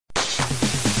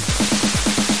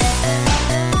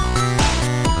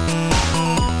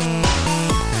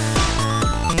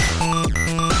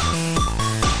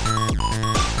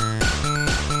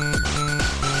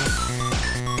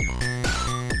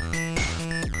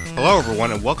Hello,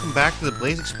 everyone, and welcome back to the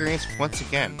Blaze Experience once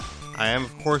again. I am,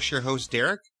 of course, your host,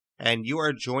 Derek, and you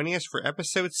are joining us for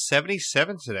episode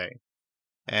 77 today.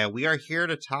 And we are here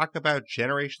to talk about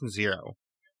Generation Zero.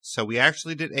 So we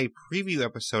actually did a preview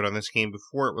episode on this game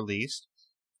before it released.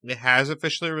 It has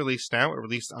officially released now. It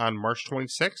released on March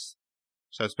 26th,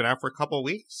 so it's been out for a couple of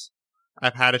weeks.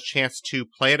 I've had a chance to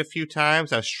play it a few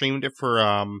times. I've streamed it for,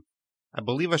 I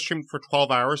believe I streamed for 12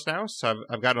 hours now, so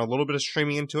I've gotten a little bit of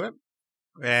streaming into it.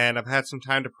 And I've had some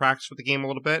time to practice with the game a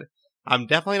little bit. I'm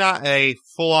definitely not a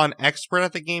full-on expert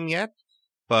at the game yet,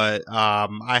 but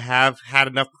I have had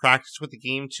enough practice with the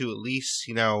game to at least,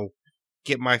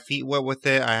 get my feet wet with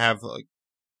it. I have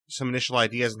some initial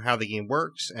ideas on how the game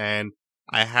works, and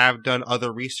I have done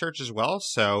other research as well.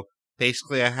 So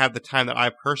basically, I have the time that I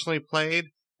personally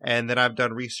played, and then I've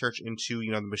done research into,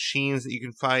 the machines that you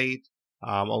can fight,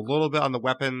 a little bit on the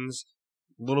weapons,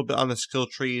 a little bit on the skill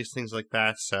trees, things like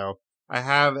that. So I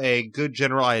have a good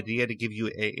general idea to give you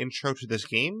an intro to this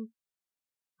game.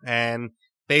 And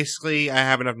basically, I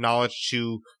have enough knowledge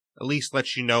to at least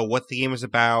let you know what the game is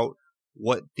about,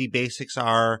 what the basics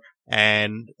are,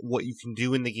 and what you can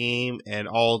do in the game, and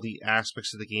all the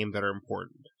aspects of the game that are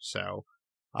important. So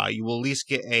you will at least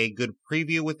get a good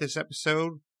preview with this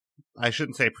episode. I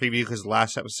shouldn't say preview because the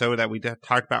last episode that we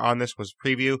talked about on this was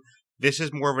preview. This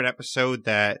is more of an episode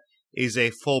that is a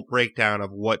full breakdown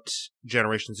of what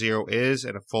Generation Zero is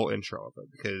and a full intro of it,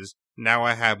 because now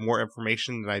I have more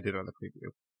information than I did on the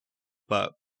preview.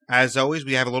 But as always,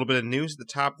 we have a little bit of news at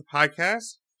the top of the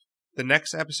podcast. The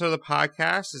next episode of the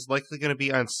podcast is likely going to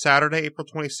be on Saturday, April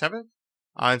 27th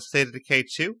on State of Decay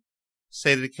 2.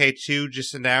 State of Decay 2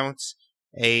 just announced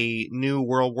a new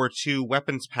World War II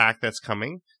weapons pack that's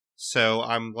coming. So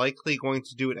I'm likely going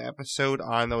to do an episode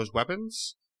on those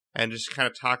weapons and just kind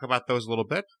of talk about those a little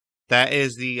bit. That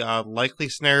is the likely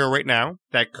scenario right now.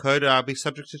 That could be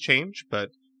subject to change, but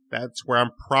that's where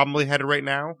I'm probably headed right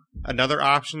now. Another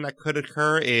option that could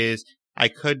occur is I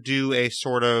could do a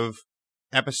sort of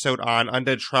episode on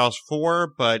Undead Trials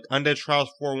 4, but Undead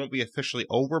Trials 4 won't be officially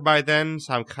over by then,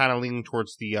 so I'm kind of leaning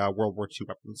towards the World War II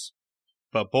weapons.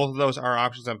 But both of those are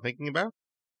options I'm thinking about.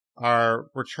 Our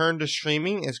return to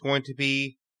streaming is going to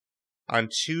be on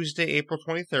Tuesday, April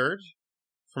 23rd,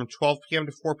 from 12 p.m.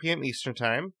 to 4 p.m. Eastern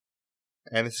Time.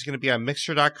 And this is going to be on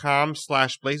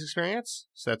Mixer.com/Blaze Experience.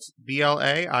 So that's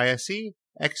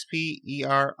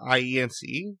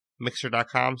BLAISEXPERIENCE,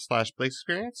 Mixer.com/Blaze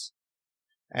Experience.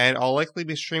 And I'll likely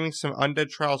be streaming some Undead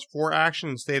Trials 4 action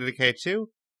in State of Decay 2.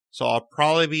 So I'll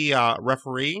probably be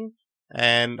refereeing,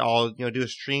 and I'll do a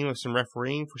stream of some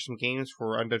refereeing for some games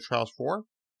for Undead Trials 4.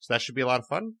 So that should be a lot of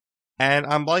fun. And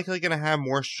I'm likely going to have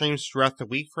more streams throughout the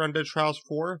week for Undead Trials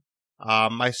 4.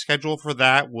 My schedule for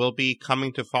that will be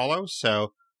coming to follow,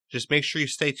 so just make sure you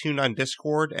stay tuned on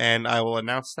Discord, and I will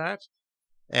announce that.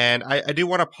 And I do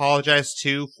want to apologize,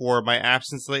 too, for my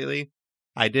absence lately.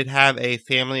 I did have a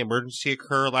family emergency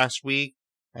occur last week,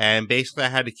 and basically I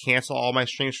had to cancel all my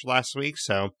streams for last week,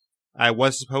 so I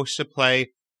was supposed to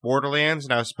play Borderlands,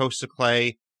 and I was supposed to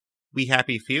play We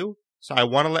Happy Few. So I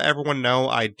want to let everyone know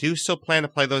I do still plan to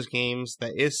play those games.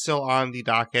 That is still on the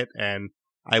docket, and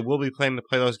I will be planning to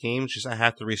play those games, just I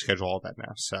have to reschedule all that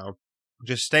now. So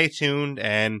just stay tuned,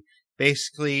 and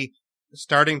basically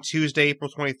starting Tuesday, April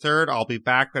 23rd, I'll be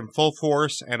back in full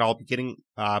force, and I'll be getting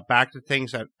back to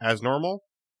things as normal.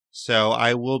 So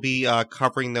I will be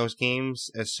covering those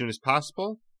games as soon as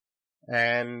possible,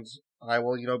 and I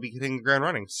will, be hitting the ground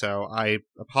running. So I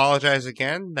apologize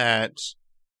again that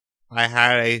I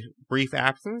had a brief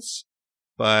absence.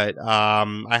 But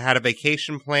I had a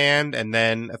vacation planned, and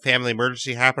then a family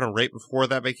emergency happened right before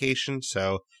that vacation,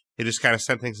 so it just kind of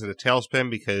sent things into a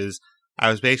tailspin because I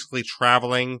was basically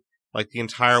traveling like the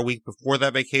entire week before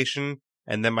that vacation,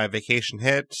 and then my vacation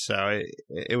hit, so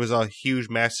it was a huge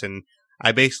mess, and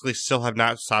I basically still have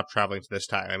not stopped traveling to this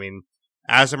time. I mean,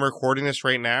 as I'm recording this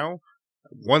right now,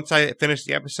 once I finish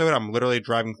the episode, I'm literally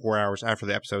driving 4 hours after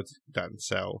the episode's done,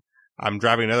 so I'm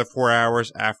driving another 4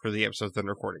 hours after the episode's done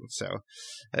recording. So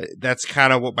that's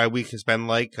kind of what my week has been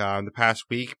like the past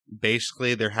week.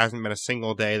 Basically, there hasn't been a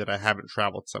single day that I haven't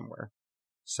traveled somewhere.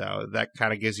 So that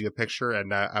kind of gives you a picture.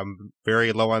 And I'm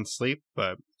very low on sleep,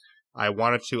 but I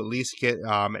wanted to at least get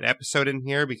an episode in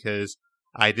here because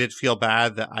I did feel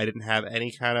bad that I didn't have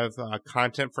any kind of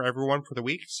content for everyone for the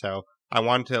week. So I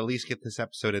wanted to at least get this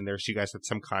episode in there so you guys had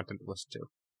some content to listen to.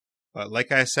 But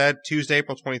like I said, Tuesday,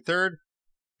 April 23rd.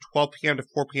 12 p.m. to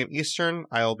 4 p.m. Eastern,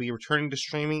 I'll be returning to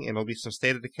streaming, and it'll be some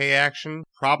State of Decay action.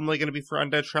 Probably going to be for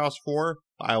Undead Trials 4,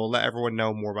 but I will let everyone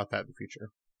know more about that in the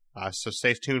future. So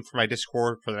stay tuned for my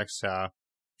Discord for the next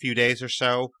few days or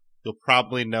so. You'll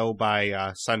probably know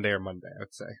by Sunday or Monday, I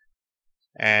would say.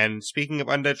 And speaking of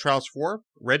Undead Trials 4,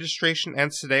 registration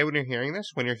ends today when you're hearing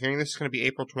this. When you're hearing this, it's going to be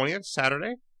April 20th,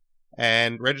 Saturday.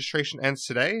 And registration ends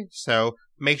today. So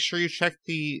make sure you check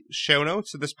the show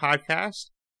notes of this podcast.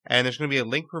 And there's going to be a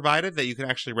link provided that you can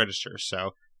actually register.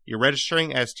 So you're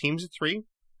registering as teams of 3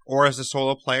 or as a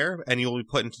solo player, and you'll be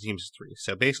put into teams of 3.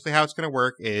 So basically how it's going to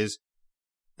work is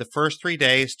the first 3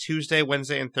 days, Tuesday,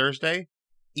 Wednesday, and Thursday,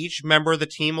 each member of the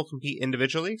team will compete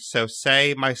individually. So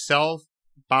say myself,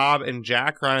 Bob, and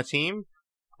Jack are on a team.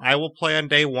 I will play on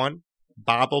day 1.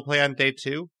 Bob will play on day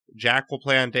 2. Jack will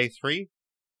play on day 3.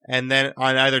 And then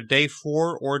on either day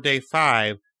 4 or day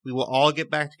 5, we will all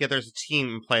get back together as a team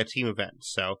and play a team event.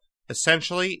 So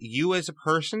essentially, you as a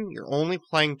person, you're only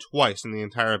playing twice in the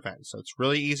entire event. So it's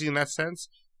really easy in that sense.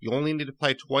 You only need to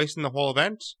play twice in the whole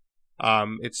event.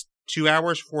 It's 2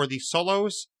 hours for the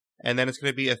solos, and then it's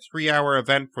going to be a 3-hour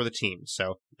event for the team.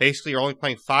 So basically, you're only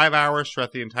playing 5 hours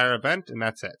throughout the entire event, and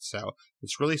that's it. So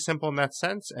it's really simple in that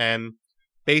sense. And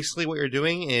basically, what you're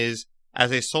doing is,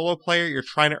 as a solo player, you're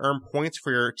trying to earn points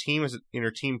for your team in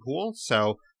your team pool.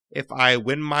 So if I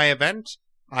win my event,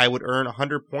 I would earn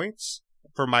 100 points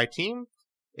for my team.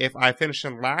 If I finish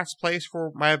in last place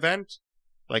for my event,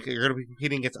 like you're going to be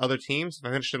competing against other teams, if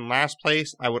I finish in last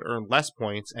place, I would earn less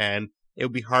points, and it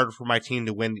would be harder for my team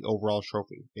to win the overall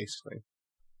trophy, basically.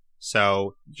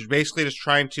 So you're basically just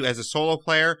trying to, as a solo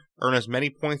player, earn as many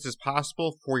points as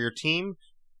possible for your team,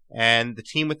 and the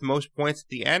team with the most points at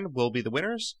the end will be the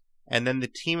winners. And then the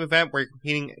team event where you're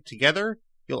competing together,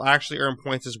 you'll actually earn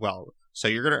points as well. So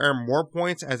you're going to earn more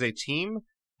points as a team,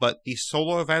 but the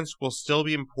solo events will still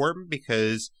be important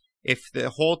because if the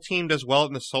whole team does well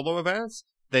in the solo events,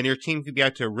 then your team could be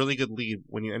out to a really good lead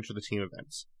when you enter the team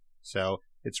events. So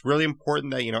it's really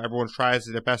important that, everyone tries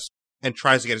their best and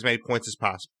tries to get as many points as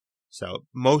possible. So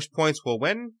most points will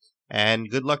win, and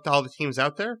good luck to all the teams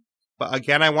out there. But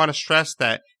again, I want to stress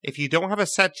that if you don't have a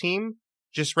set team,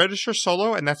 just register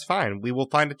solo, and that's fine. We will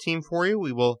find a team for you.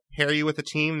 We will pair you with a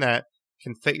team that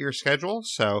can fit your schedule.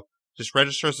 So just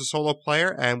register as a solo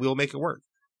player, and we will make it work.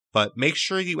 But make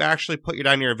sure you actually put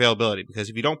down your availability, because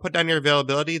if you don't put down your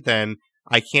availability, then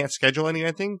I can't schedule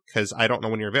anything because I don't know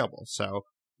when you're available. So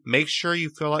make sure you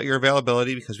fill out your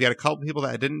availability, because we had a couple people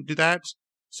that didn't do that.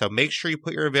 So make sure you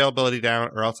put your availability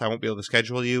down, or else I won't be able to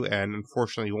schedule you, and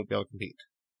unfortunately you won't be able to compete.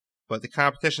 But the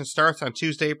competition starts on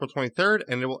Tuesday, April 23rd,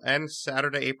 and it will end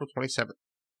Saturday, April 27th.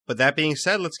 But that being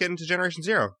said, let's get into Generation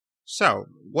Zero. So,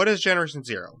 what is Generation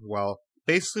Zero? Well,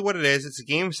 basically what it is, it's a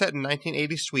game set in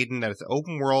 1980 Sweden that is an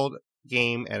open world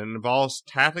game, and it involves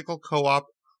tactical co-op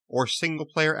or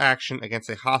single-player action against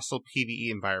a hostile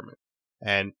PvE environment.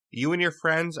 And you and your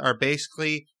friends are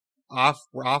basically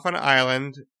we're off on an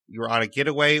island, you're on a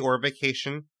getaway or a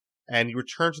vacation, and you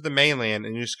return to the mainland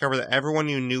and you discover that everyone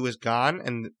you knew is gone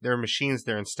and there are machines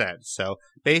there instead. So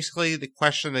basically the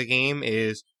question of the game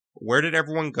is, where did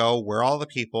everyone go? Where are all the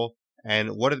people?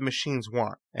 And what do the machines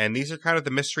want? And these are kind of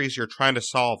the mysteries you're trying to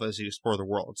solve as you explore the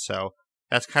world. So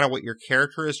that's kind of what your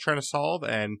character is trying to solve,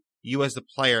 and you as the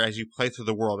player, as you play through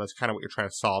the world, that's kind of what you're trying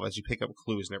to solve as you pick up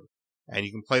clues and everything. And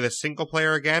you can play this single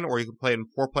player again, or you can play it in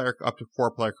up to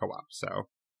 4-player co-op. So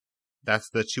that's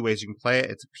the 2 ways you can play it.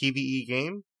 It's a PvE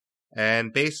game.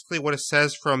 And basically what it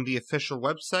says from the official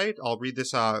website, I'll read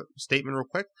this statement real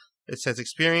quick. It says,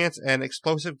 experience an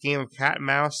explosive game of cat and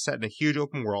mouse set in a huge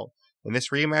open world. In this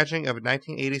reimagining of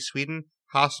 1980 Sweden,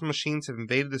 hostile machines have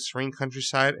invaded the serene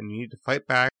countryside, and you need to fight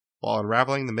back while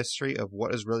unraveling the mystery of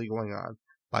what is really going on.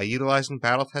 By utilizing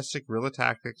battle-tested guerrilla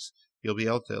tactics, you'll be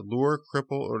able to lure,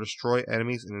 cripple, or destroy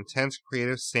enemies in intense,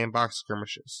 creative sandbox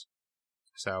skirmishes.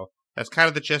 So that's kind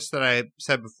of the gist that I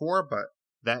said before, but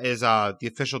that is the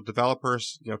official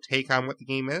developers' take on what the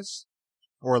game is,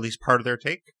 or at least part of their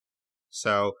take.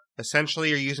 So essentially,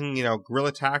 you're using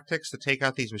guerrilla tactics to take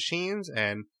out these machines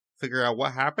and figure out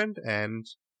what happened, and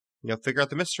figure out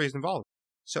the mysteries involved.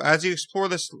 So as you explore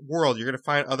this world, you're going to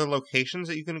find other locations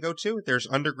that you can go to. There's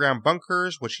underground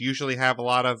bunkers, which usually have a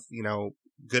lot of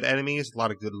good enemies, a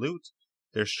lot of good loot.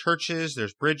 There's churches,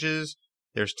 there's bridges,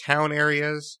 there's town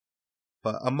areas.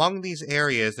 But among these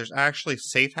areas, there's actually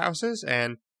safe houses,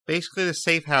 and basically the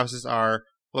safe houses are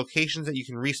locations that you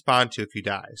can respawn to if you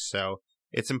die. So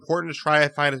it's important to try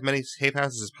to find as many safe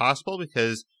houses as possible,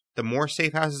 because the more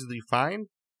safe houses that you find,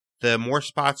 the more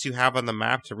spots you have on the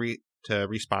map to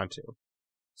respawn to.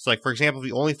 So like, for example, if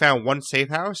you only found one safe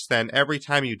house, then every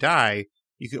time you die,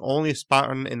 you can only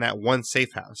spawn in that one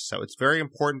safe house. So it's very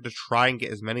important to try and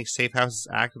get as many safe houses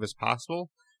active as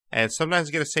possible. And sometimes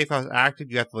to get a safe house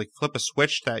active, you have to flip a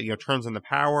switch that turns on the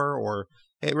power, or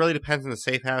it really depends on the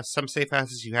safe house. Some safe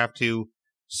houses you have to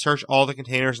search all the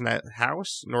containers in that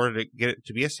house in order to get it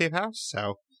to be a safe house.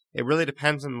 So It really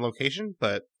depends on the location,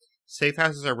 but safe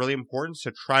houses are really important,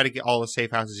 so try to get all the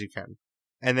safe houses you can.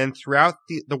 And then throughout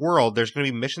the world, there's going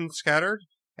to be missions scattered,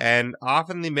 and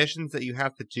often the missions that you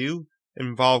have to do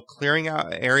involve clearing out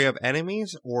an area of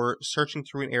enemies or searching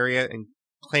through an area and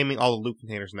claiming all the loot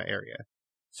containers in that area.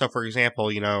 So, for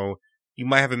example, you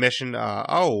might have a mission,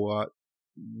 you're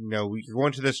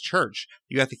going to this church.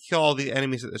 You have to kill all the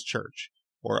enemies at this church.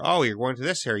 Or, you're going to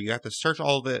this area. You have to search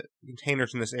all the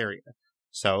containers in this area.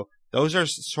 So, those are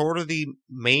sort of the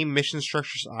main mission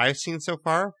structures I've seen so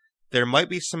far. There might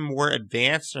be some more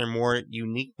advanced or more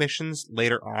unique missions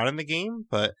later on in the game,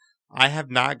 but I have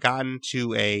not gotten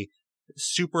to a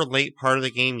super late part of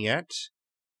the game yet.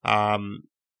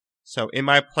 So in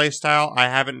my playstyle, I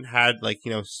haven't had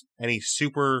any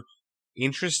super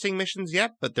interesting missions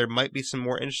yet, but there might be some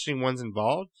more interesting ones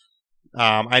involved.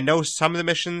 I know some of the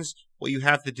missions, what you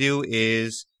have to do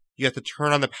is you have to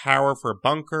turn on the power for a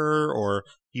bunker, or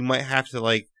you might have to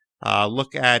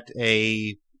look at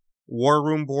a war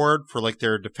room board for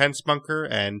their defense bunker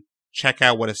and check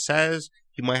out what it says.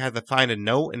 You might have to find a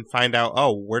note and find out,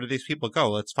 where did these people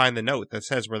go? Let's find the note that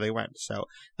says where they went. So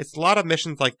it's a lot of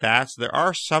missions like that. So there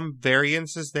are some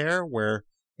variances there where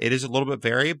it is a little bit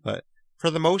varied, but for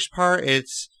the most part,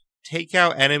 it's take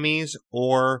out enemies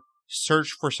or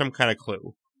search for some kind of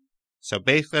clue. So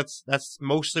basically that's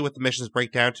mostly what the missions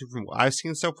break down to from what I've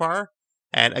seen so far.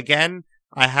 And again,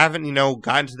 I haven't,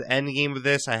 gotten to the end game of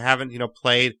this. I haven't,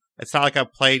 played. It's not like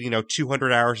I've played,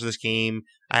 200 hours of this game.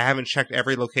 I haven't checked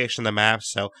every location on the map.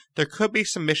 So there could be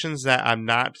some missions that I'm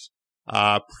not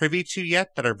privy to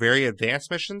yet that are very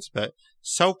advanced missions. But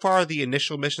so far, the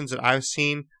initial missions that I've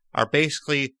seen are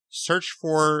basically search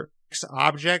for X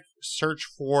object, search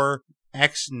for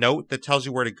X note that tells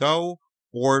you where to go,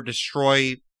 or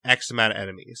destroy X amount of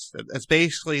enemies. That's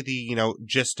basically the,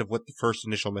 gist of what the first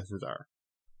initial missions are.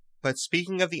 But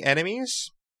speaking of the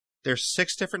enemies, there's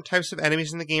 6 different types of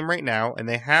enemies in the game right now, and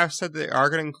they have said they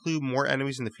are going to include more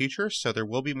enemies in the future, so there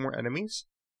will be more enemies.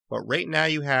 But right now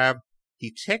you have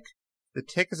the Tick. The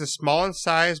Tick is a small in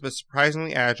size, but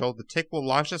surprisingly agile. The Tick will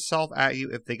launch itself at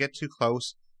you if they get too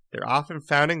close. They're often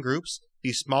found in groups.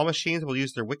 These small machines will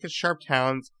use their wicked sharp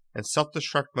talons and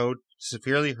self-destruct mode to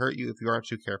severely hurt you if you aren't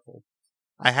too careful.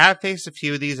 I have faced a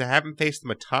few of these. I haven't faced them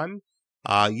a ton.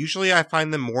 Usually I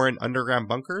find them more in underground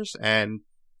bunkers, and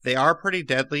they are pretty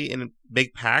deadly in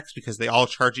big packs because they all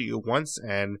charge at you at once,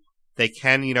 and they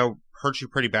can, hurt you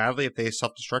pretty badly if they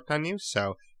self-destruct on you.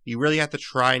 So you really have to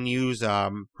try and use,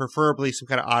 preferably some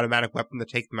kind of automatic weapon to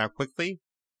take them out quickly.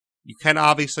 You can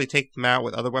obviously take them out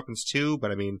with other weapons too,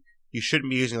 but you shouldn't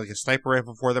be using a sniper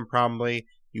rifle for them probably.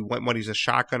 You might want to use a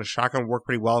shotgun. A shotgun will work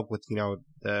pretty well with,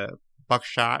 the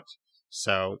buckshot.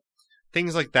 So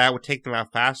things like that would take them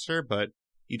out faster, but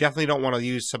you definitely don't want to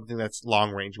use something that's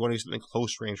long range. You want to use something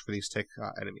close range for these Tick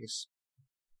enemies.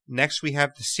 Next, we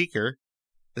have the Seeker.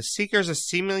 The Seeker is a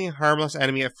seemingly harmless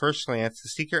enemy at first glance. The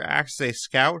Seeker acts as a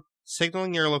scout,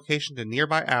 signaling your location to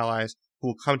nearby allies who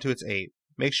will come to its aid.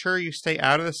 Make sure you stay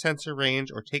out of the sensor range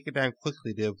or take it down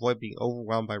quickly to avoid being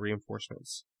overwhelmed by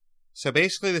reinforcements. So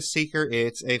basically, the Seeker,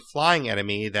 it's a flying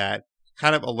enemy that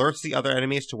kind of alerts the other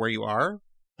enemies to where you are.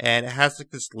 And it has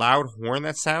this loud horn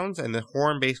that sounds, and the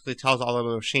horn basically tells all of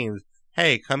the machines,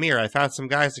 hey, come here, I found some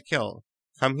guys to kill.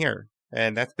 Come here.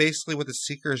 And that's basically what the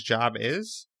Seeker's job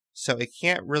is. So it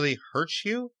can't really hurt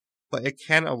you, but it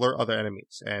can alert other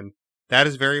enemies. And that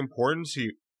is very important. So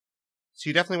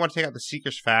you definitely want to take out the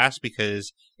Seekers fast,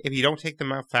 because if you don't take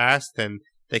them out fast, then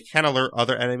they can alert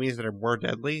other enemies that are more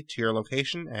deadly to your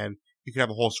location, and you can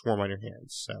have a whole swarm on your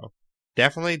hands. So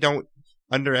definitely don't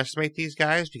underestimate these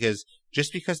guys, because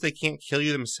just because they can't kill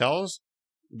you themselves,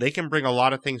 they can bring a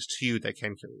lot of things to you that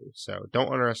can kill you. So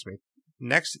don't underestimate.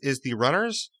 Next is the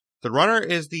Runners. The Runner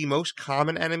is the most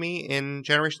common enemy in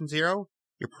Generation Zero.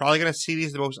 You're probably going to see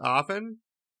these the most often,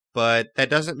 but that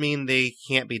doesn't mean they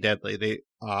can't be deadly. They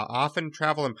often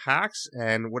travel in packs,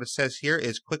 and what it says here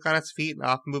is quick on its feet and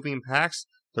often moving in packs.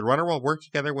 The Runner will work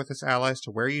together with its allies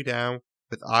to wear you down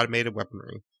with automated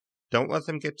weaponry. Don't let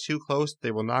them get too close.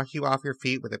 They will knock you off your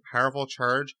feet with a powerful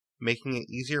charge, making it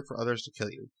easier for others to kill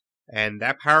you. And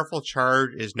that powerful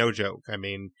charge is no joke.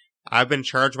 I've been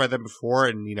charged by them before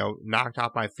and, knocked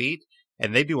off my feet,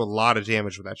 and they do a lot of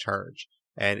damage with that charge.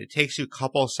 And it takes you a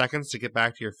couple of seconds to get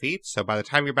back to your feet. So by the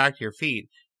time you're back to your feet,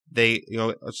 a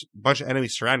bunch of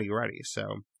enemies surrounding you already.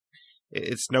 So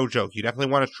it's no joke. You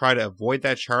definitely want to try to avoid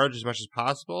that charge as much as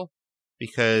possible,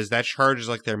 because that charge is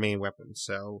their main weapon.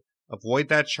 So avoid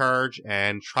that charge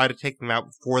and try to take them out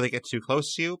before they get too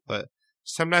close to you. But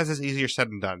sometimes it's easier said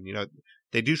than done.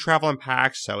 They do travel in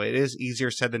packs, so it is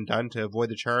easier said than done to avoid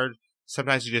the charge.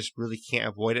 sometimes you just really can't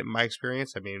avoid it in my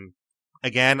experience. I mean,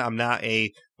 again, I'm not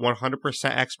a 100%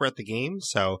 expert at the game,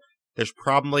 so there's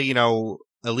probably,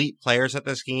 elite players at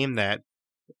this game that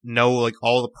know like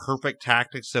all the perfect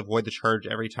tactics to avoid the charge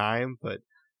every time, but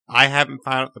I haven't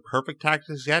found out the perfect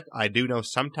tactics yet. I do know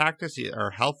some tactics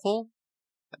are helpful,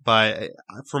 but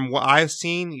from what I've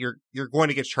seen, you're going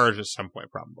to get charged at some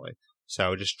point probably.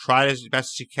 So just try as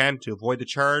best as you can to avoid the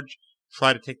charge.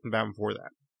 Try to take them down before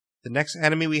that. The next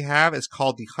enemy we have is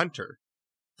called the Hunter.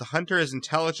 The Hunter is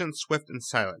intelligent, swift, and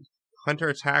silent. The Hunter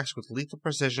attacks with lethal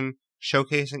precision,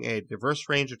 showcasing a diverse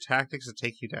range of tactics to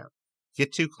take you down.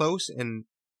 Get too close and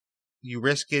you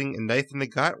risk getting a knife in the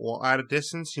gut, while at a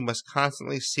distance you must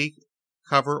constantly seek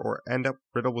cover or end up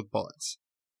riddled with bullets.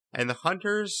 And the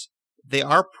Hunters, they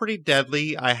are pretty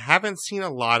deadly. I haven't seen a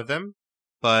lot of them,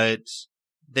 but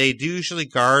they do usually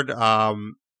guard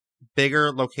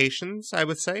bigger locations, I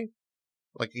would say.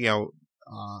 Like,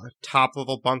 top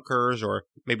level bunkers or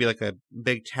maybe like a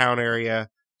big town area.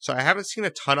 So I haven't seen a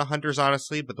ton of Hunters,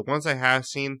 honestly, but the ones I have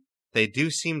seen, they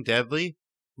do seem deadly.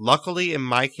 Luckily, in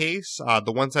my case,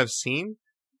 the ones I've seen,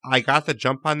 I got the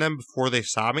jump on them before they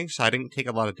saw me, so I didn't take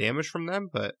a lot of damage from them,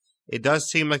 but it does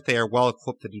seem like they are well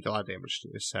equipped to do a lot of damage to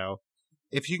you. So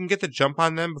if you can get the jump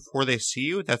on them before they see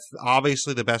you, that's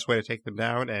obviously the best way to take them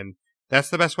down, and that's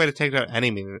the best way to take down any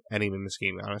enemy in this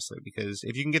game, honestly, because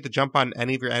if you can get the jump on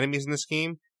any of your enemies in this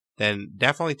game, then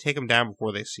definitely take them down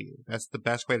before they see you. That's the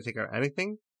best way to take out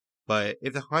anything. But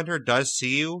if the Hunter does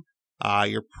see you,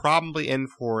 you're probably in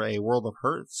for a world of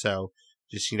hurt. So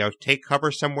just, take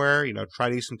cover somewhere, try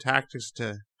to use some tactics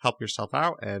to help yourself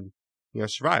out and,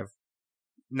 survive.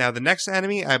 Now, the next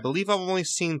enemy, I believe I've only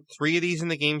seen 3 of these in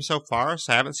the game so far,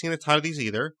 so I haven't seen a ton of these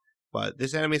either. But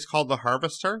this enemy is called the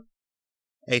Harvester.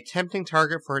 A tempting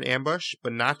target for an ambush,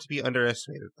 but not to be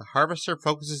underestimated. The Harvester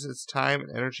focuses its time and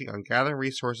energy on gathering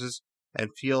resources and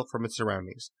fuel from its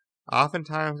surroundings.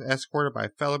 Oftentimes escorted by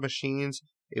fellow machines,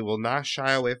 it will not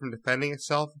shy away from defending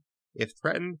itself if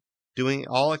threatened, doing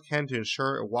all it can to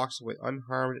ensure it walks away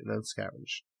unharmed and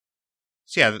unscavenged.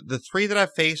 So yeah, the 3 that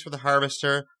I've faced with the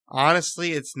Harvester,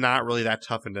 honestly, it's not really that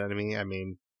tough an enemy. I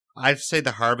mean, I'd say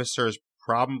the Harvester is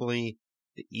probably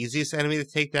the easiest enemy to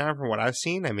take down from what I've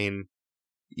seen. I mean,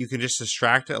 you can just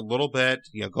distract it a little bit,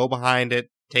 go behind it,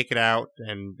 take it out,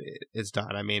 and it's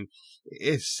done. I mean,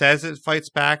 it says it fights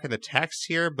back in the text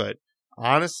here, but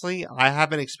honestly, I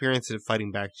haven't experienced it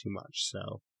fighting back too much.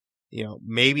 So,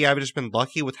 maybe I've just been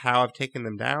lucky with how I've taken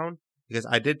them down, because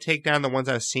I did take down the ones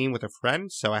I've seen with a friend.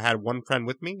 So I had one friend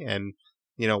with me, and,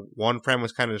 one friend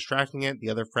was kind of distracting it. The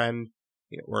other friend,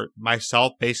 or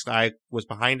myself, basically, I was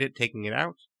behind it, taking it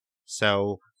out.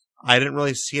 So I didn't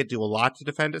really see it do a lot to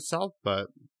defend itself, but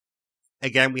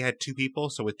again, we had 2 people,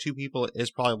 so with 2 people, it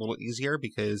is probably a little easier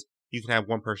because you can have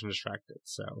one person distracted.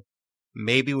 So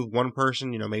maybe with one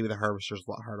person, maybe the Harvester is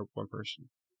a lot harder with one person.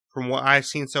 From what I've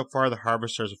seen so far, the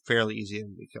Harvester is a fairly easy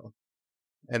enemy to kill.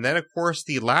 And then, of course,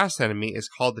 the last enemy is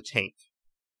called the Tank.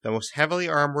 The most heavily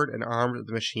armored and armed of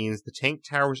the machines, the Tank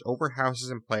towers over houses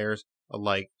and players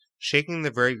alike, shaking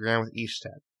the very ground with each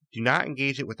step. Do not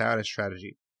engage it without a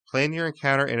strategy. Plan your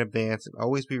encounter in advance and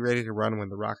always be ready to run when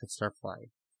the rockets start flying.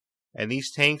 And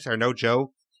these tanks are no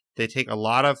joke. They take a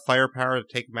lot of firepower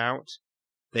to take them out.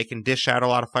 They can dish out a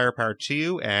lot of firepower to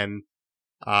you, and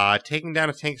taking down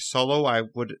a tank solo, I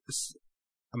would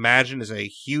imagine, is a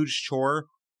huge chore.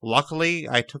 Luckily,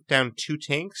 I took down 2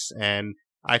 tanks, and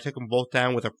I took them both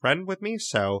down with a friend with me,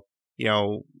 so,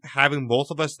 having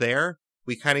both of us there,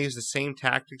 we kind of used the same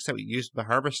tactics that we used with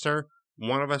the Harvester.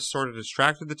 One of us sort of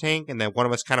distracted the tank, and then one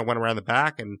of us kind of went around the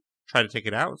back and tried to take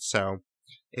it out. So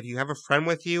if you have a friend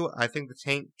with you, I think the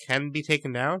tank can be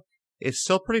taken down. It's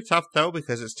still pretty tough, though,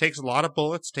 because it takes a lot of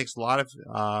bullets, takes a lot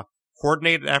of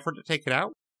coordinated effort to take it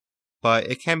out, but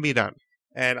it can be done.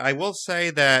 And I will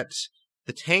say that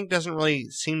the tank doesn't really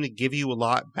seem to give you a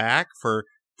lot back. For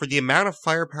the amount of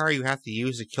firepower you have to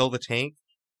use to kill the tank,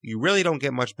 you really don't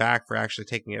get much back for actually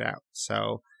taking it out.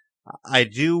 So I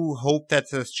do hope that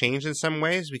this changed in some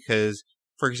ways because,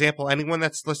 for example, anyone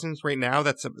that's listening right now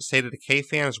that's a State of Decay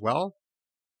fan as well,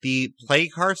 the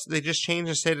Plague Hearts that they just changed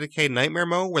in State of Decay Nightmare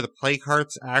Mode, where the Plague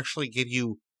Hearts actually give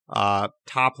you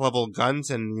top-level guns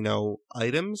and,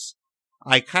 items,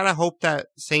 I kind of hope that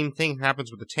same thing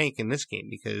happens with the tank in this game,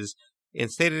 because in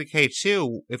State of Decay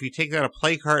 2, if you take down a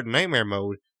Plague Heart in Nightmare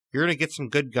Mode, you're going to get some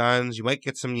good guns, you might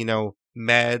get some,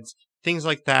 meds, things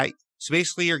like that. So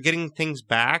basically, you're getting things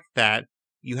back that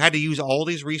you had to use all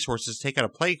these resources to take out a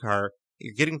Plague Heart.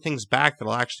 You're getting things back that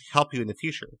will actually help you in the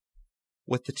future.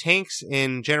 With the tanks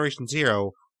in Generation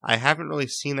Zero, I haven't really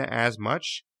seen that as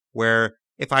much, where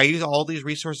if I use all these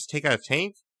resources to take out a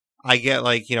tank, I get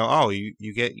like,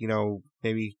 you get,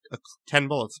 maybe 10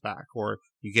 bullets back, or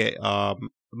you get a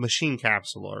machine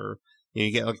capsule, or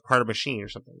you get like part of a machine or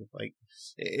something. Like,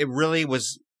 it really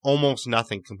was almost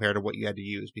nothing compared to what you had to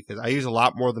use, because I use a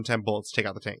lot more than 10 bullets to take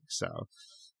out the tank. So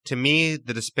to me,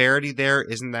 the disparity there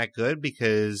isn't that good,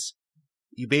 because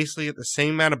you basically get the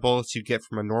same amount of bullets you get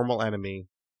from a normal enemy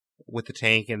with the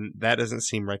tank, and that doesn't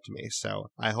seem right to me.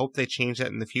 So I hope they change that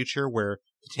in the future, where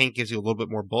the tank gives you a little bit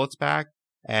more bullets back.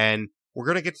 And we're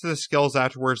going to get to the skills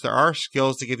afterwards. There are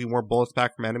skills to give you more bullets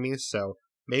back from enemies, so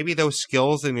maybe those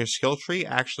skills in your skill tree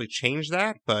actually change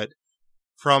that, but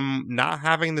from not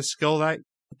having the skill that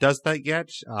does that yet,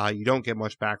 you don't get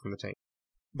much back from the tank.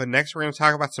 But next we're going to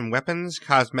talk about some weapons,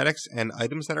 cosmetics, and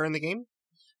items that are in the game.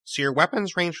 So your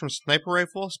weapons range from sniper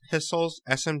rifles, pistols,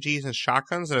 SMGs, and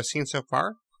shotguns that I've seen so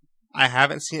far. I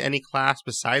haven't seen any class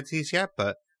besides these yet,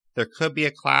 but there could be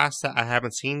a class that I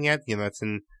haven't seen yet, that's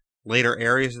in later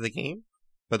areas of the game.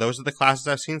 But those are the classes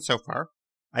I've seen so far.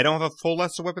 I don't have a full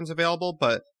list of weapons available,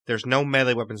 but there's no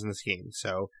melee weapons in this game.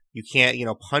 So you can't,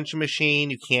 punch a machine.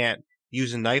 You can't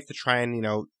use a knife to try and,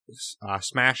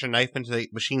 smash a knife into the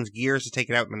machine's gears to take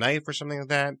it out with a knife or something like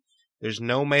that. There's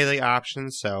no melee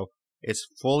options, so it's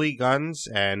fully guns,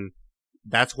 and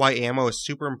that's why ammo is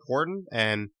super important,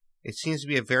 and it seems to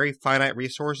be a very finite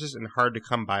resources and hard to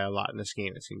come by a lot in this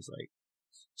game, it seems like.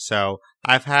 So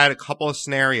I've had a couple of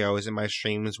scenarios in my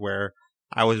streams where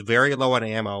I was very low on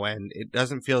ammo, and it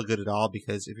doesn't feel good at all,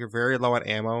 because if you're very low on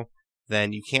ammo,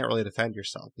 then you can't really defend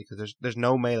yourself, because there's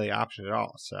no melee option at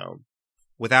all. So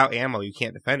without ammo, you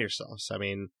can't defend yourself. So, I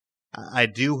mean, I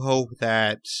do hope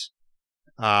that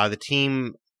the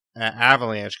team at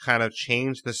Avalanche kind of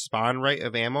changed the spawn rate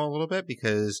of ammo a little bit,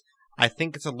 because I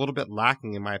think it's a little bit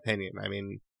lacking, in my opinion. I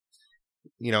mean,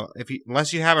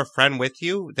 unless you have a friend with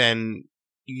you, then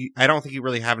I don't think you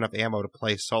really have enough ammo to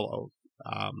play solo.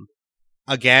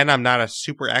 Again, I'm not a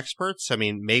super expert, so I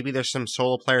mean, maybe there's some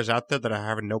solo players out there that are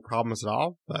having no problems at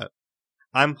all, but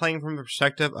I'm playing from the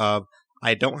perspective of,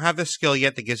 I don't have the skill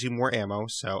yet that gives you more ammo,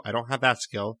 so I don't have that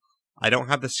skill. I don't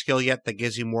have the skill yet that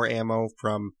gives you more ammo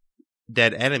from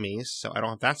dead enemies, so I don't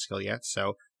have that skill yet.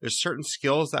 So there's certain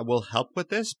skills that will help with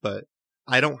this, but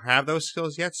I don't have those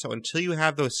skills yet. So until you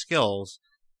have those skills,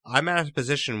 I'm at a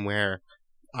position where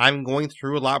I'm going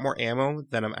through a lot more ammo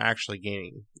than I'm actually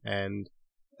gaining. And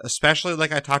especially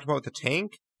like I talked about with the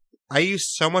tank, I used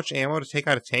so much ammo to take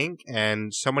out a tank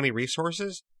and so many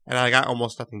resources, and I got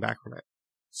almost nothing back from it.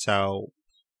 So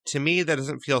to me, that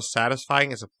doesn't feel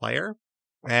satisfying as a player.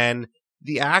 And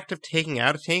the act of taking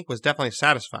out a tank was definitely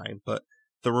satisfying, but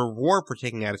the reward for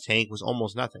taking out a tank was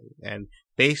almost nothing. And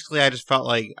basically, I just felt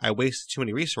like I wasted too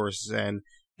many resources, and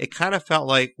it kind of felt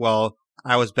like, well,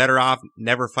 I was better off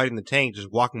never fighting the tank,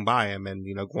 just walking by him and,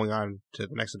 going on to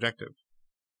the next objective.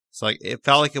 So, like, it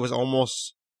felt like it was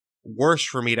almost worse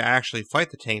for me to actually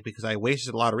fight the tank, because I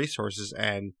wasted a lot of resources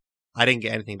and I didn't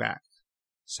get anything back.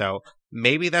 So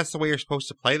maybe that's the way you're supposed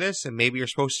to play this, and maybe you're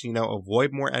supposed to,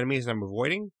 avoid more enemies than I'm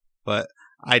avoiding, but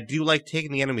I do like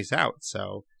taking the enemies out,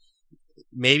 so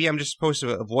maybe I'm just supposed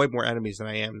to avoid more enemies than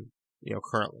I am,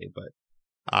 currently, but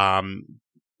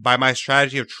by my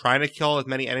strategy of trying to kill as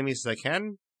many enemies as I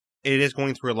can, it is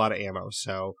going through a lot of ammo,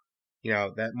 so,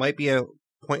 that might be a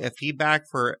point of feedback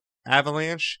for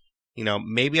Avalanche.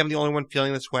 Maybe I'm the only one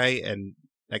feeling this way, and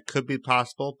that could be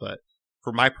possible, but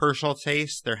for my personal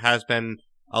taste, there has been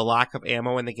a lack of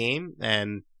ammo in the game,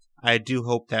 and I do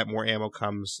hope that more ammo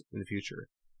comes in the future.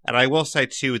 And I will say,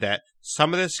 too, that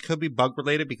some of this could be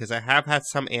bug-related, because I have had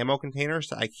some ammo containers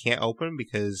that I can't open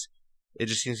because it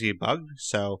just seems to be bugged.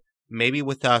 So maybe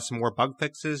with some more bug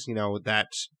fixes, that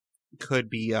could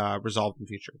be resolved in the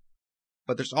future.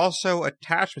 But there's also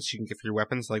attachments you can get for your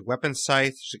weapons, like weapon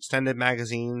sights, extended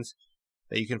magazines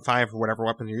that you can find for whatever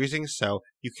weapon you're using. So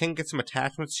you can get some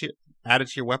attachments added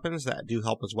to your weapons that do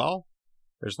help as well.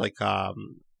 There's like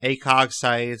ACOG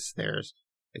sights, there's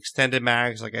extended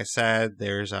mags, like I said,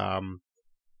 there's I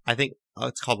think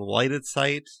it's called a lighted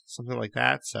sight, something like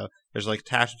that. So there's like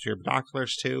attachments to your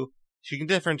binoculars too. So you can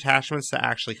get different attachments that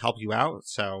actually help you out.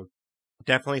 So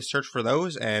definitely search for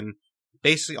those. And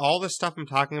basically all this stuff I'm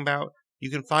talking about, you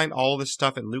can find all this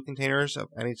stuff in loot containers of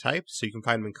any type. So you can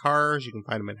find them in cars, you can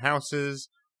find them in houses,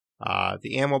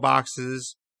 the ammo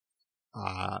boxes,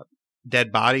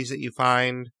 dead bodies that you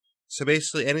find. So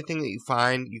basically anything that you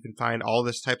find, you can find all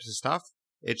this types of stuff.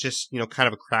 It's just, kind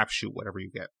of a crapshoot, whatever you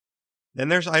get. Then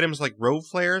there's items like road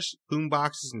flares, boom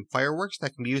boxes, and fireworks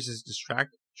that can be used as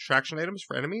distraction items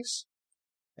for enemies.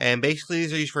 And basically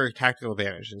these are used for tactical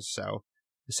advantages. So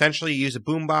essentially you use a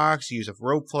boom box, you use a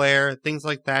road flare, things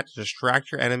like that to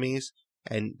distract your enemies.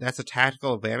 And that's a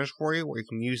tactical advantage for you, where you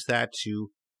can use that to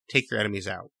take your enemies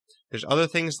out. There's other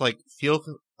things like field,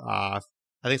 I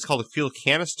think it's called a field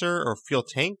canister or field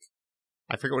tank.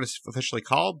 I forget what it's officially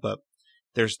called, but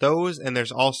there's those, and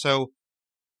there's also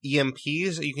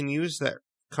EMPs that you can use that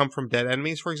come from dead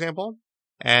enemies, for example.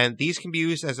 And these can be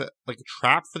used as a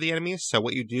trap for the enemies. So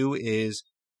what you do is,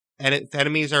 and if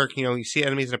enemies are, you see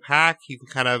enemies in a pack, you can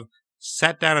kind of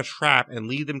set down a trap and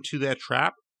lead them to that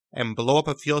trap and blow up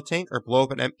a field tank or blow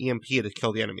up an EMP to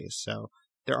kill the enemies. So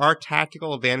there are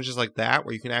tactical advantages like that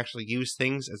where you can actually use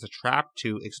things as a trap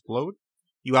to explode.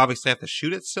 You obviously have to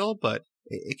shoot it still, but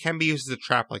it can be used as a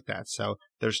trap like that. So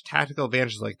there's tactical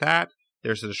advantages like that.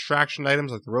 There's the distraction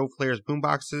items like the role players'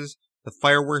 boomboxes. The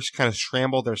fireworks kind of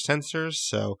scramble their sensors,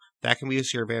 so that can be used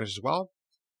to your advantage as well.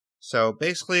 So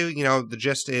basically, the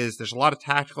gist is there's a lot of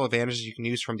tactical advantages you can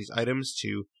use from these items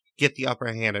to get the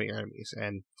upper hand on your enemies.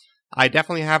 And I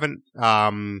definitely haven't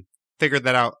figured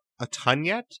that out a ton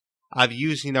yet. I've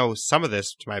used, some of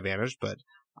this to my advantage, but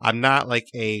I'm not like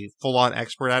a full-on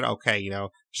expert at it. Okay, there's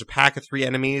a pack of 3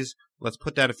 enemies. Let's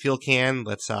put down a field can.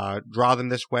 Let's draw them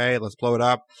this way. Let's blow it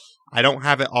up. I don't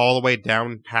have it all the way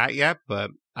down pat yet, but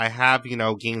I have,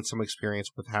 gained some experience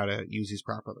with how to use these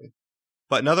properly.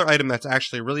 But another item that's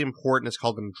actually really important is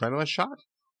called an adrenaline shot.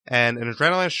 And an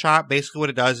adrenaline shot, basically what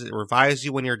it does is it revives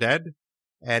you when you're dead,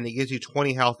 and it gives you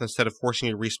 20 health instead of forcing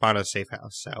you to respawn at a safe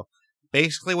house. So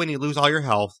basically when you lose all your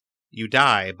health, you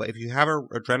die. But if you have an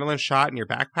adrenaline shot in your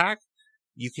backpack,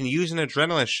 you can use an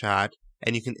adrenaline shot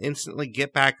and you can instantly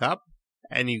get back up,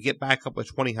 and you get back up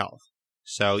with 20 health.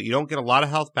 So you don't get a lot of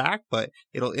health back, but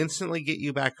it'll instantly get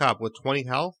you back up with 20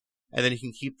 health, and then you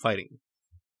can keep fighting.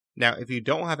 Now, if you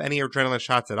don't have any adrenaline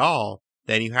shots at all,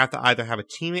 then you have to either have a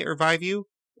teammate revive you,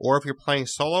 or if you're playing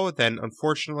solo, then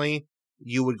unfortunately,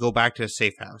 you would go back to a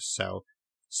safe house. So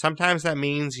sometimes that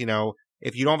means,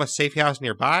 if you don't have a safe house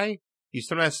nearby, you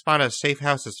sometimes spawn at a safe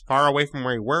house that's far away from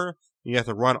where you were, and you have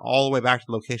to run all the way back to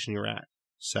the location you're at.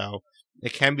 So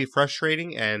it can be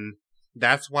frustrating, and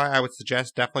that's why I would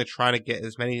suggest definitely trying to get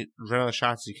as many adrenaline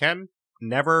shots as you can.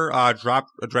 Never drop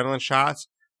adrenaline shots.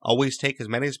 Always take as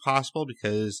many as possible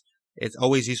because it's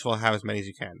always useful to have as many as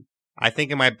you can. I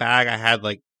think in my bag I had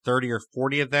like 30 or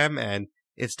 40 of them, and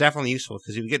it's definitely useful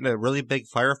because you get in a really big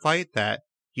firefight that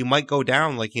you might go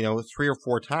down 3 or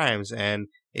 4 times, and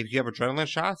if you have adrenaline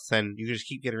shots, then you just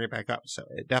keep getting right back up. So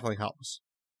it definitely helps.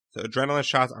 So adrenaline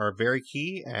shots are very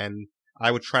key, and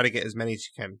I would try to get as many as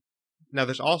you can. Now,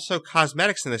 there's also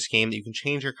cosmetics in this game that you can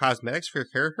change your cosmetics for your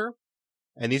character,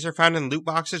 and these are found in loot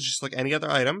boxes just like any other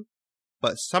item,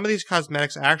 but some of these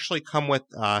cosmetics actually come with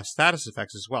status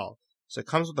effects as well. So it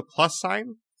comes with a plus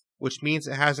sign, which means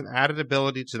it has an added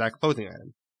ability to that clothing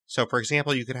item. So, for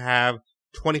example, you could have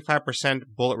 25%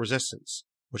 bullet resistance,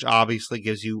 which obviously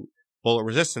gives you bullet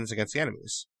resistance against the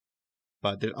enemies.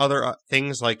 But there's other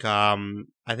things like, I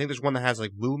think there's one that has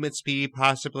like movement speed,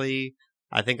 possibly.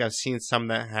 I think I've seen some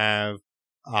that have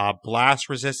blast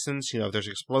resistance, if there's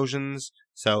explosions.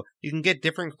 So you can get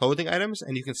different clothing items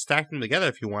and you can stack them together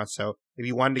if you want. So if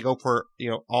you wanted to go for,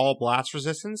 all blast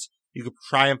resistance, you could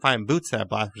try and find boots that have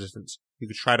blast resistance. You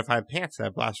could try to find pants that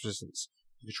have blast resistance.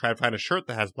 You could try to find a shirt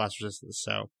that has blast resistance.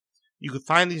 So you could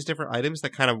find these different items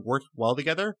that kind of work well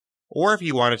together. Or if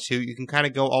you wanted to, you can kind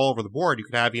of go all over the board. You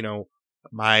could have,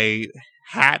 my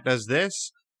hat does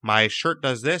this, my shirt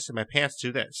does this, and my pants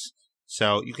do this.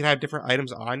 So you can have different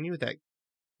items on you that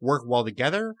work well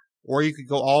together, or you could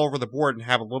go all over the board and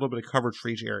have a little bit of coverage for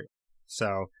each area.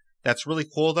 So that's really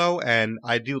cool though, and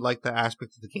I do like the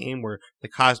aspect of the game where the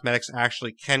cosmetics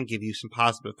actually can give you some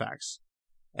positive effects.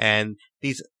 And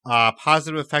these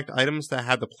positive effect items that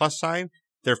have the plus sign,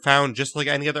 they're found just like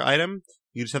any other item.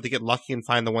 You just have to get lucky and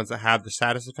find the ones that have the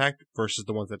status effect versus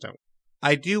the ones that don't.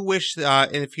 I do wish in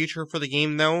the future for the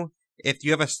game though, if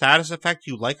you have a status effect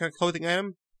you like on a clothing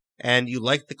item, and you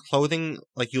like the clothing,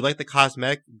 like you like the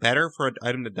cosmetic better for an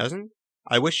item that doesn't,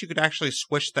 I wish you could actually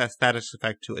switch that status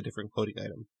effect to a different clothing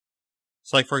item.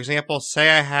 So like, for example,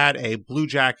 say I had a blue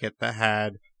jacket that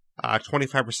had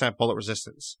 25% bullet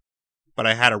resistance, but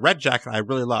I had a red jacket I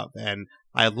really love, and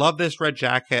I love this red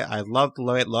jacket, I love the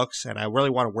way it looks, and I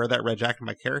really want to wear that red jacket in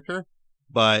my character,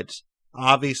 but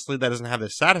obviously that doesn't have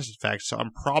the status effect, so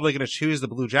I'm probably going to choose the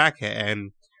blue jacket,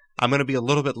 and I'm going to be a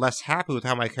little bit less happy with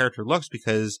how my character looks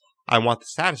because I want the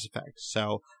status effect.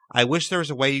 So I wish there was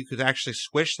a way you could actually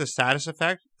switch the status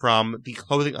effect from the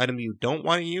clothing item you don't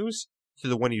want to use to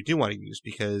the one you do want to use.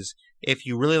 Because if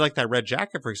you really like that red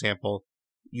jacket, for example,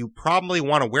 you probably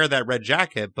want to wear that red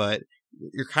jacket, but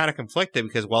you're kind of conflicted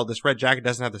because, well, this red jacket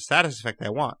doesn't have the status effect I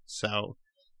want. So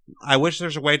I wish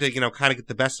there's a way to, kind of get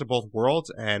the best of both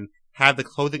worlds and have the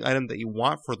clothing item that you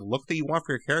want for the look that you want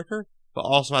for your character, but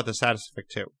also have the status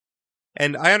effect too.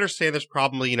 And I understand there's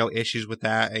probably, issues with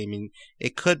that. I mean,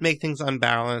 it could make things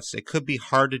unbalanced. It could be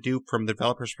hard to do from the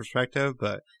developer's perspective,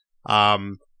 but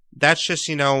that's just,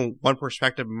 one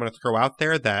perspective I'm going to throw out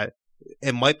there, that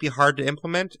it might be hard to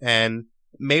implement, and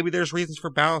maybe there's reasons for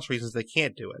balance reasons they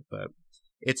can't do it, but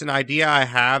it's an idea I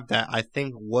have that I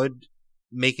think would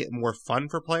make it more fun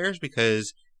for players,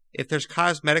 because if there's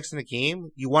cosmetics in a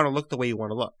game, you want to look the way you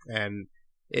want to look, and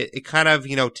it kind of,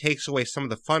 takes away some of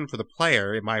the fun for the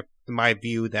player, in my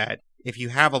view, that if you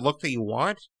have a look that you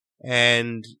want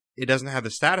and it doesn't have the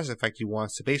status effect you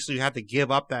want, so basically you have to give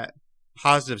up that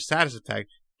positive status effect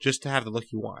just to have the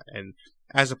look you want. And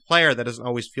as a player, that doesn't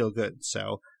always feel good.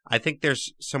 So I think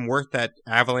there's some work that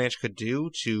Avalanche could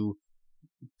do to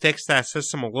fix that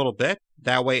system a little bit.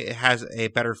 That way it has a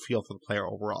better feel for the player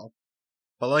overall.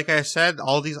 But like I said,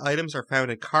 all these items are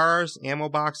found in cars, ammo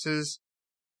boxes,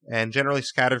 and generally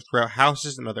scattered throughout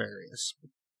houses and other areas.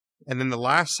 And then the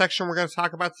last section we're going to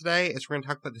talk about today is we're going to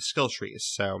talk about the skill trees.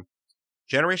 So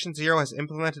Generation Zero has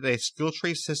implemented a skill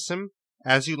tree system.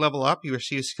 As you level up, you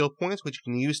receive skill points, which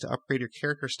you can use to upgrade your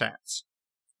character stats.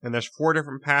 And there's 4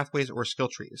 different pathways or skill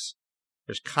trees.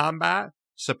 There's combat,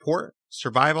 support,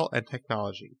 survival, and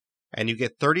technology. And you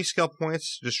get 30 skill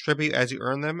points to distribute as you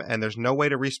earn them, and there's no way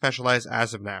to respecialize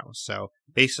as of now. So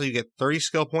basically you get 30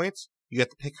 skill points, you get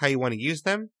to pick how you want to use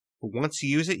them, but once you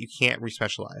use it, you can't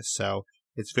respecialize. So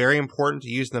it's very important to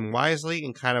use them wisely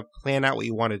and kind of plan out what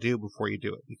you want to do before you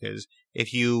do it, because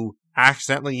if you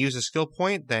accidentally use a skill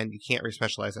point, then you can't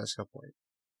respecialize that skill point.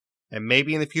 And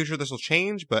maybe in the future this will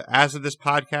change, but as of this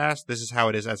podcast, this is how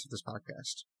it is as of this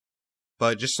podcast.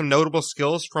 But just some notable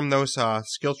skills from those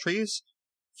skill trees.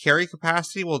 Carry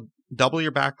capacity will double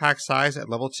your backpack size at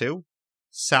level 2.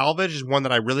 Salvage is one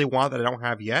that I really want that I don't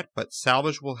have yet, but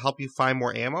salvage will help you find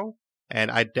more ammo,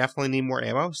 and I definitely need more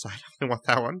ammo, so I definitely want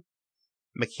that one.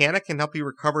 Mechanic can help you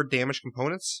recover damaged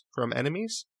components from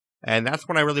enemies, and that's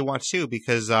one I really want too,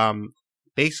 because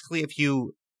basically if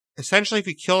you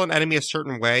kill an enemy a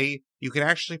certain way, you can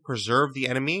actually preserve the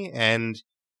enemy, and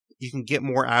you can get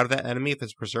more out of that enemy if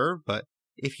it's preserved, but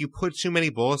if you put too many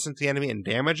bullets into the enemy and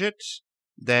damage it,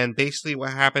 then basically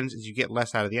what happens is you get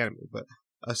less out of the enemy. But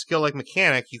a skill like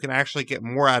Mechanic, you can actually get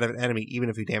more out of an enemy even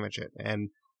if you damage it. And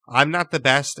I'm not the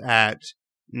best at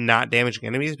not damaging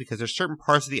enemies, because there's certain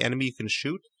parts of the enemy you can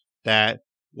shoot that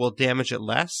will damage it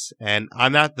less, and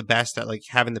I'm not the best at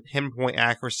having the pinpoint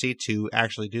accuracy to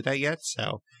actually do that yet.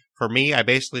 So for me, I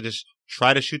basically just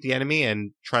try to shoot the enemy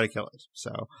and try to kill it.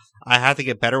 So I have to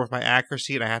get better with my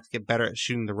accuracy, and I have to get better at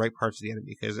shooting the right parts of the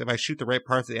enemy, because if I shoot the right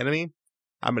parts of the enemy,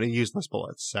 I'm going to use less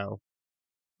bullets. So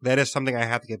that is something I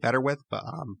have to get better with, but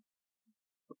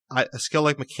a skill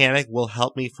like Mechanic will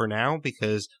help me for now,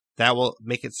 because that will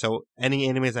make it so any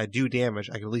enemies I do damage,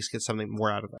 I can at least get something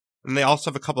more out of it. And they also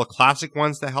have a couple of classic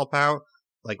ones that help out,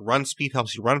 like Run Speed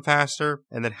helps you run faster,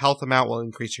 and then Health Amount will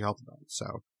increase your health amount.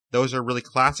 So those are really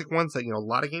classic ones that, a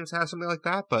lot of games have something like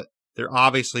that, but they're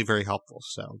obviously very helpful.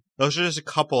 So those are just a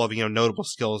couple of, notable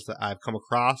skills that I've come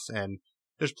across, and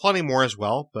there's plenty more as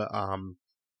well, but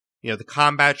the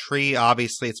combat tree,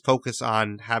 obviously it's focused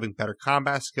on having better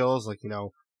combat skills, like,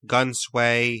 gun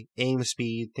sway, aim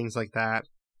speed, things like that.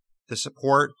 The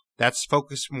support, that's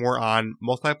focused more on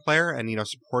multiplayer and,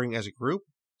 supporting as a group.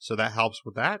 So that helps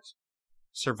with that.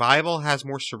 Survival has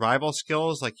more survival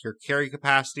skills, like your carry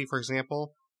capacity, for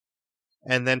example.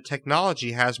 And then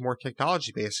technology has more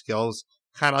technology-based skills,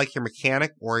 kind of like your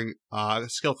Mechanic, or a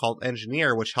skill called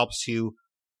Engineer, which helps you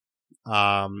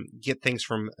get things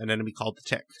from an enemy called the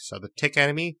Tick. So the Tick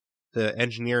enemy, the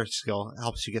Engineer skill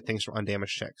helps you get things from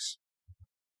undamaged ticks.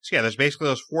 So yeah, there's basically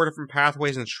those 4 different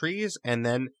pathways and trees, and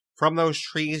then from those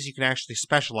trees you can actually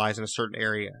specialize in a certain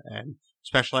area, and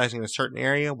specializing in a certain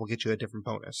area will get you a different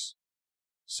bonus.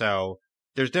 So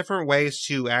there's different ways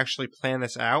to actually plan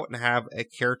this out and have a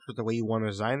character the way you want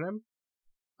to design them.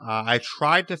 I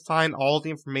tried to find all the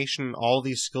information in all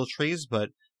these skill trees, but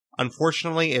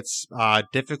unfortunately it's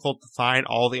difficult to find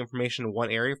all the information in one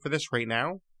area for this right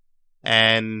now,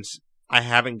 and I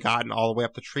haven't gotten all the way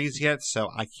up the trees yet, so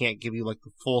I can't give you the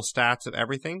full stats of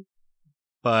everything.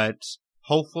 But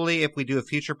hopefully, if we do a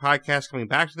future podcast coming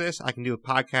back to this, I can do a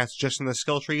podcast just in the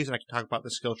skill trees, and I can talk about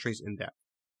the skill trees in depth.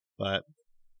 But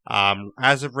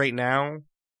as of right now,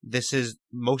 this is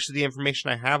most of the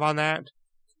information I have on that.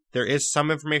 There is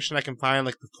some information I can find,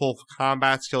 like the full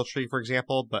combat skill tree, for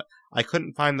example, but I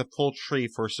couldn't find the full tree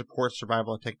for support,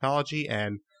 survival, and technology,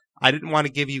 and I didn't want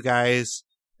to give you guys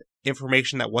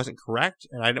information that wasn't correct,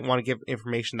 and I didn't want to give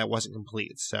information that wasn't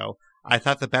complete. So I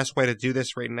thought the best way to do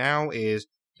this right now is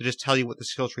to just tell you what the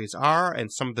skill trees are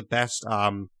and some of the best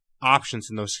options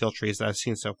in those skill trees that I've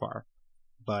seen so far.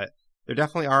 But there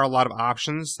definitely are a lot of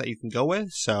options that you can go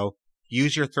with, so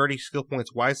use your 30 skill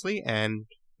points wisely and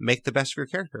make the best of your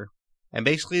character. And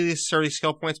basically these 30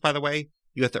 skill points, by the way,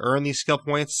 you have to earn these skill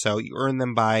points, so you earn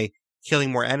them by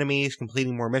killing more enemies,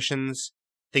 completing more missions,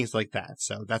 things like that.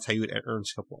 So that's how you would earn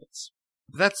skill points.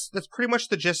 That's pretty much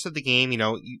the gist of the game.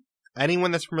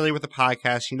 Anyone that's familiar with the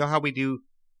podcast, you know how we do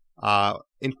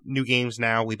in new games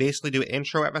now. We basically do an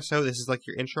intro episode. This is like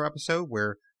your intro episode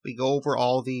where we go over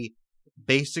all the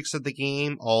basics of the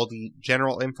game, all the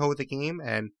general info of the game,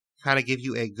 and kind of give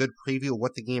you a good preview of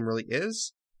what the game really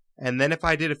is. And then if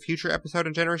I did a future episode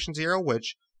in Generation Zero,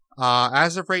 which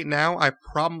as of right now, I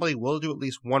probably will do at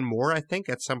least one more, I think,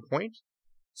 at some point.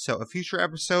 So a future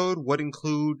episode would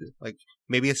include, like,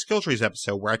 maybe a skill trees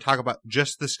episode where I talk about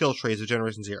just the skill trees of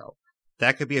Generation Zero.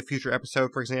 That could be a future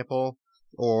episode, for example.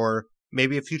 Or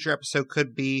maybe a future episode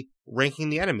could be ranking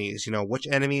the enemies. Which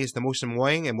enemy is the most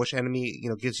annoying and which enemy,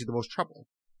 gives you the most trouble.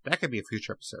 That could be a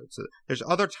future episode. So there's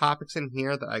other topics in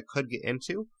here that I could get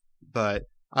into, but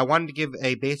I wanted to give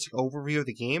a basic overview of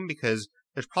the game because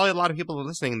there's probably a lot of people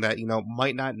listening that,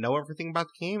 might not know everything about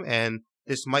the game, and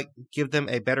this might give them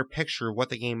a better picture of what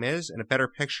the game is and a better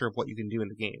picture of what you can do in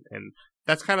the game. And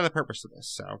that's kind of the purpose of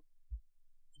this. So,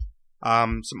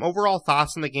 some overall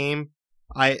thoughts on the game.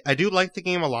 I do like the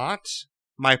game a lot.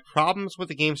 My problems with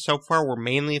the game so far were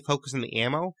mainly focused on the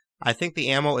ammo. I think the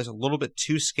ammo is a little bit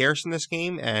too scarce in this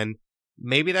game, and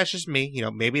maybe that's just me.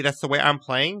 Maybe that's the way I'm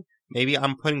playing. Maybe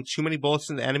I'm putting too many bullets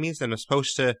in the enemies, and I'm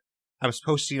supposed to,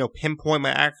 pinpoint my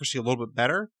accuracy a little bit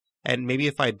better. And maybe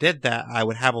if I did that, I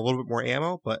would have a little bit more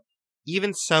ammo. But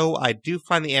even so, I do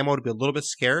find the ammo to be a little bit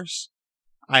scarce.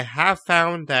 I have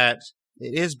found that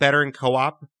it is better in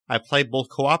co-op. I played both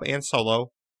co-op and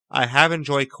solo. I have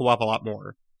enjoyed co-op a lot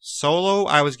more. Solo,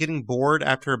 I was getting bored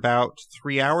after about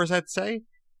 3 hours, I'd say.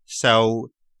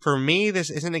 So, for me, this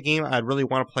isn't a game I'd really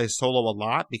want to play solo a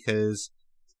lot, because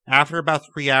after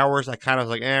about 3 hours, I kind of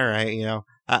was like, alright,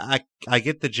 I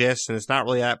get the gist, and it's not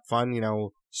really that fun,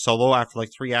 solo after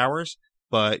like 3 hours.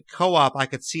 But co-op, I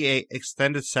could see a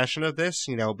extended session of this,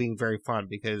 being very fun,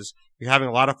 because you're having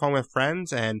a lot of fun with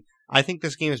friends, and I think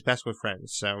this game is best with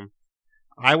friends. So,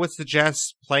 I would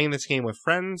suggest playing this game with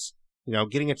friends,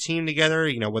 getting a team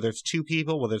together, whether it's 2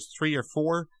 people, whether it's 3 or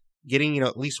 4, getting,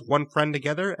 at least one friend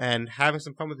together and having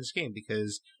some fun with this game,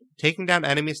 because taking down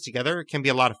enemies together can be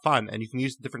a lot of fun, and you can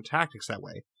use different tactics that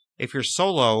way. If you're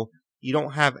solo, you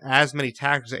don't have as many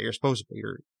tactics that you're supposed to be.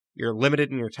 You're limited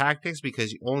in your tactics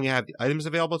because you only have the items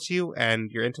available to you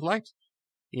and your intellect.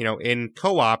 In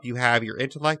co-op, you have your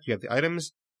intellect, you have the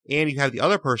items, and you have the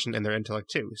other person and their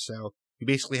intellect too. So, you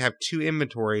basically have 2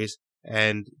 inventories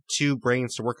and 2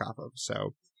 brains to work off of.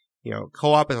 So,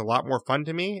 co-op is a lot more fun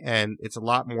to me, and it's a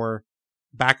lot more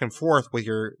back and forth with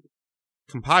your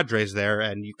compadres there,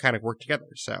 and you kind of work together.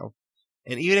 So,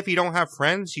 and even if you don't have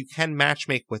friends, you can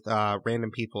matchmake with random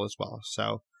people as well.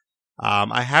 So,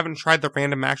 I haven't tried the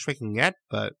random matchmaking yet,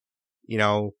 but,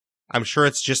 I'm sure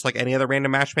it's just like any other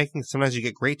random matchmaking. Sometimes you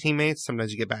get great teammates,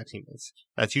 sometimes you get bad teammates.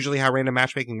 That's usually how random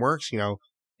matchmaking works.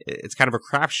 It's kind of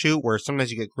a crapshoot where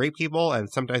sometimes you get great people and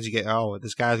sometimes you get,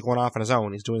 this guy's going off on his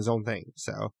own. He's doing his own thing.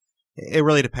 So it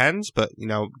really depends, but,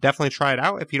 definitely try it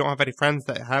out if you don't have any friends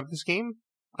that have this game.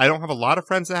 I don't have a lot of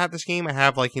friends that have this game. I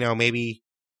have maybe,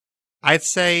 I'd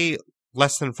say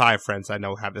less than 5 friends I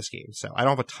know have this game. So I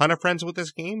don't have a ton of friends with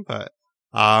this game, but,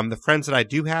 the friends that I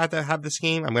do have that have this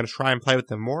game, I'm going to try and play with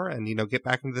them more and, get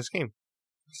back into this game.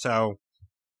 So,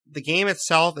 the game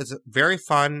itself is very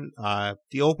fun.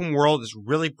 The open world is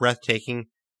really breathtaking.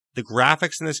 The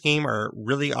graphics in this game are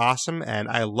really awesome, and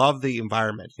I love the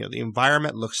environment. The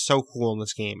environment looks so cool in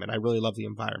this game, and I really love the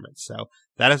environment. So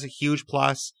that is a huge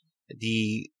plus.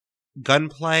 The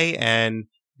gunplay and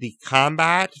the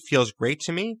combat feels great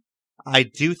to me. I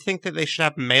do think that they should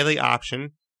have a melee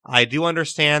option. I do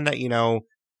understand that,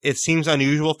 it seems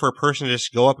unusual for a person to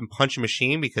just go up and punch a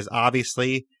machine because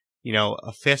obviously,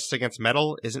 a fist against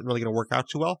metal isn't really going to work out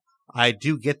too well. I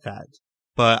do get that.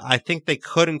 But I think they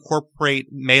could incorporate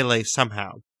melee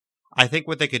somehow. I think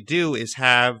what they could do is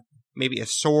have maybe a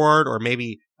sword or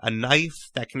maybe a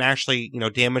knife that can actually,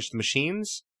 damage the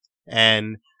machines.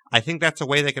 And I think that's a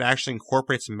way they could actually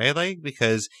incorporate some melee,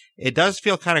 because it does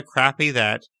feel kind of crappy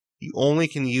that you only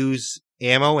can use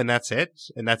ammo and that's it.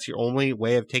 And that's your only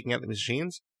way of taking out the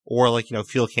machines. Or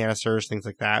fuel canisters, things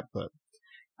like that. But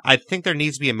I think there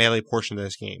needs to be a melee portion to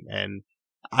this game. And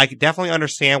I could definitely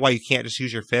understand why you can't just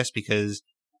use your fist, because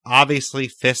obviously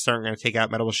fists aren't going to take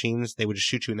out metal machines. They would just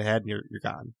shoot you in the head and you're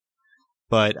gone.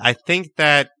 But I think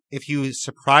that if you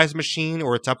surprise a machine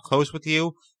or it's up close with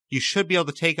you, you should be able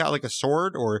to take out like a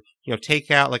sword or,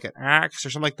 take out like an axe or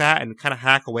something like that and kind of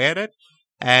hack away at it.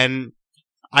 And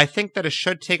I think that it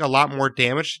should take a lot more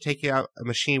damage to take out a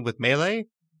machine with melee,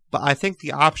 but I think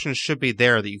the option should be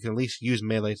there that you can at least use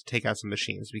melee to take out some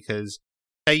machines, because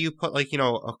say you put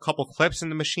a couple clips in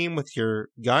the machine with your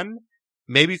gun,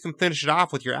 maybe you can finish it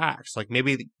off with your axe. Like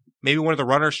maybe one of the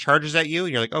runners charges at you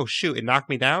and you're like, oh shoot, it knocked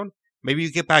me down. Maybe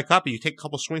you get back up and you take a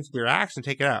couple swings with your axe and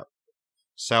take it out.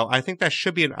 So I think that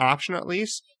should be an option at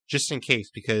least, just in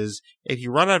case, because if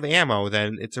you run out of ammo,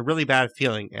 then it's a really bad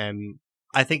feeling, and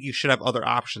I think you should have other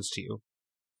options to you.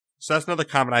 So that's another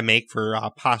comment I make for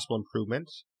possible improvement.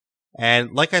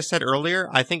 And like I said earlier,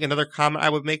 I think another comment I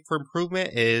would make for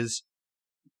improvement is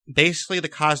basically the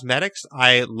cosmetics.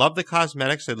 I love the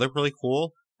cosmetics. They look really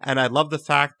cool. And I love the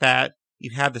fact that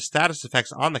you have the status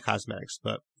effects on the cosmetics.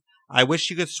 But I wish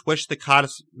you could switch the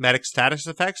cosmetic status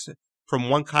effects from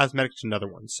one cosmetic to another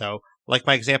one. So like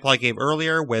my example I gave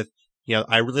earlier with,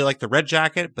 I really like the red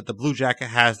jacket, but the blue jacket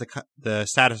has the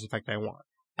status effect I want.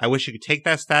 I wish you could take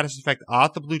that status effect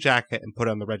off the blue jacket and put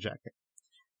it on the red jacket.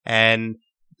 And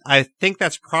I think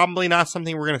that's probably not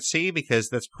something we're going to see, because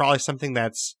that's probably something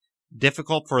that's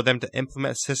difficult for them to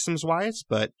implement systems-wise,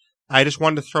 but I just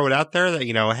wanted to throw it out there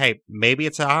that, hey, maybe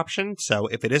it's an option. So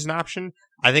if it is an option,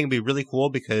 I think it'd be really cool,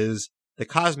 because the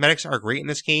cosmetics are great in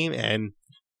this game, and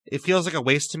it feels like a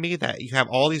waste to me that you have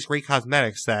all these great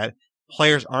cosmetics that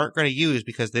players aren't going to use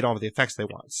because they don't have the effects they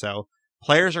want. So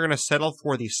players are going to settle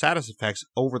for the status effects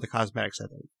over the cosmetics, I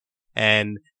think.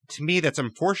 And to me, that's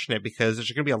unfortunate, because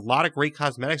there's going to be a lot of great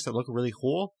cosmetics that look really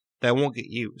cool that won't get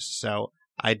used. So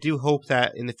I do hope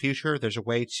that in the future there's a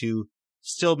way to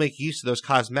still make use of those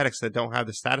cosmetics that don't have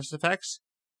the status effects,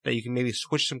 that you can maybe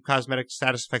switch some cosmetic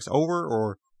status effects over,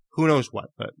 or who knows what.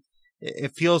 But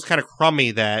it feels kind of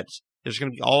crummy that there's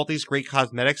going to be all these great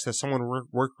cosmetics that someone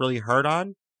worked really hard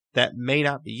on that may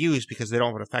not be used because they don't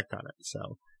have an effect on it.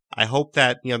 So I hope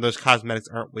that, those cosmetics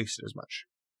aren't wasted as much.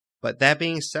 But that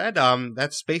being said,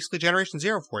 that's basically Generation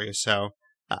Zero for you. So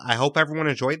I hope everyone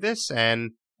enjoyed this.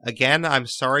 And again, I'm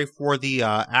sorry for the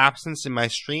absence in my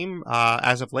stream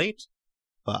as of late,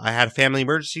 but I had a family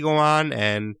emergency go on,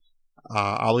 and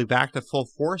I'll be back to full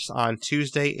force on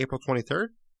Tuesday, April 23rd.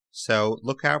 So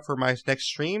look out for my next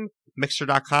stream,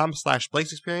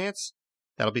 mixer.com/BlazeExperience.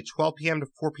 That'll be 12 p.m. to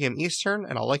 4 p.m. Eastern,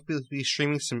 and I'll likely be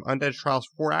streaming some Undead Trials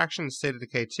 4 action in State of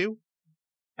Decay 2.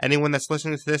 Anyone that's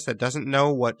listening to this that doesn't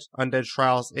know what Undead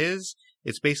Trials is,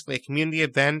 it's basically a community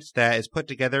event that is put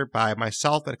together by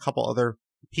myself and a couple other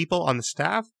people on the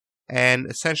staff. And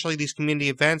essentially these community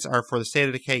events are for the State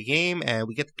of Decay game, and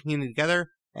we get the community together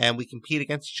and we compete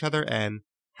against each other and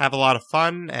have a lot of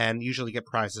fun, and usually get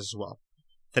prizes as well.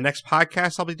 The next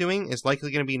podcast I'll be doing is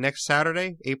likely going to be next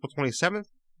Saturday, April 27th,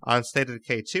 on State of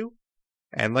Decay 2.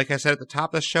 And like I said at the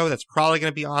top of the show, that's probably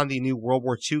going to be on the new World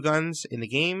War II guns in the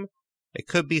game. It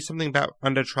could be something about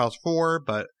Undead Trials 4,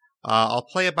 but I'll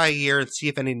play it by year and see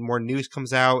if any more news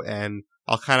comes out, and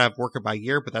I'll kind of work it by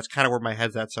year, but that's kind of where my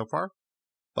head's at so far.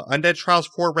 But Undead Trials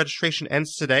 4 registration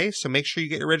ends today, so make sure you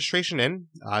get your registration in.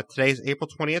 Today is April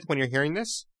 20th when you're hearing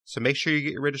this, so make sure you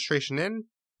get your registration in,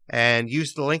 and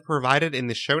use the link provided in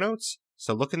the show notes.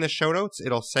 So look in the show notes,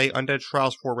 it'll say Undead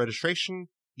Trials 4 registration.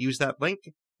 Use that link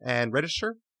and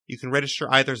register. You can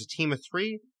register either as a team of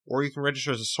 3, or you can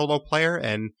register as a solo player,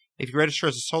 and if you register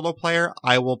as a solo player,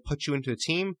 I will put you into a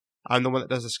team. I'm the one that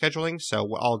does the scheduling, so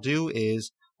what I'll do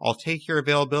is I'll take your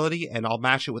availability and I'll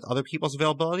match it with other people's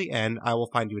availability, and I will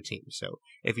find you a team. So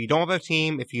if you don't have a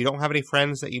team, if you don't have any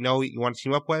friends that you want to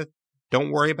team up with,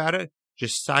 don't worry about it.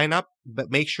 Just sign up,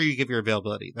 but make sure you give your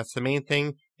availability. That's the main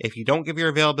thing. If you don't give your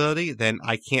availability, then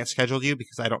I can't schedule you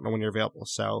because I don't know when you're available.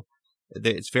 So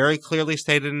it's very clearly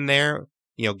stated in there,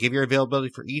 give your availability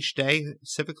for each day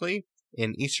specifically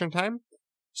in Eastern time.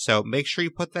 So make sure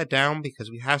you put that down, because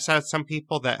we have had some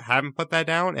people that haven't put that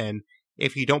down, and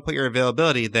if you don't put your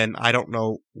availability, then I don't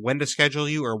know when to schedule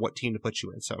you or what team to put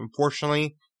you in. So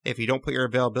unfortunately, if you don't put your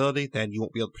availability, then you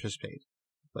won't be able to participate.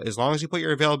 But as long as you put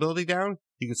your availability down,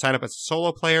 you can sign up as a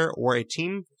solo player or a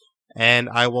team, and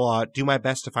I will do my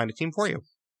best to find a team for you.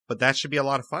 But that should be a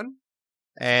lot of fun.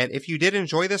 And if you did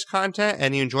enjoy this content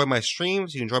and you enjoy my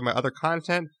streams, you enjoy my other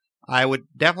content, I would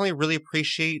definitely really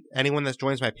appreciate anyone that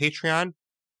joins my Patreon.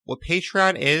 What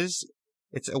Patreon is,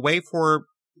 it's a way for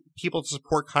people to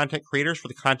support content creators for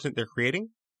the content they're creating.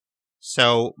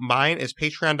 So mine is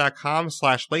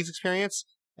patreon.com/BlazeExperience.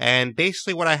 And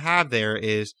basically what I have there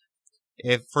is,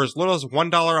 if for as little as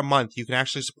 $1 a month, you can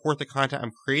actually support the content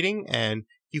I'm creating, and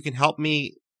you can help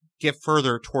me get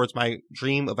further towards my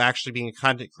dream of actually being a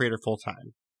content creator full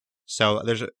time. So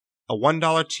there's a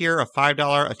 $1 tier, a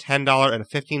 $5, a $10, and a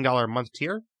 $15 a month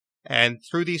tier. And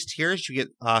through these tiers, you get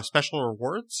special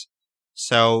rewards.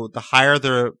 So the higher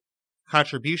the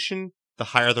contribution, the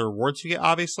higher the rewards you get,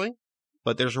 obviously.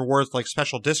 But there's rewards like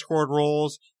special Discord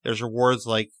roles. There's rewards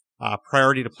like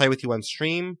priority to play with you on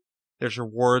stream. There's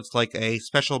rewards like a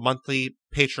special monthly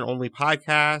patron-only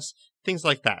podcast, things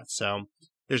like that. So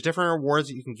there's different rewards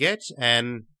that you can get.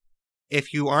 And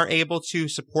if you aren't able to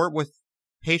support with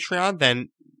Patreon, then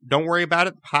don't worry about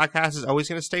it. The podcast is always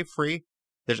going to stay free.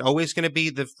 There's always going to be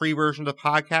the free version of the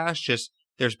podcast. This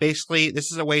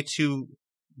is a way to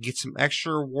get some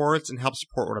extra rewards and help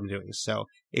support what I'm doing. So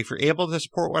if you're able to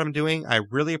support what I'm doing, I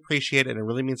really appreciate it and it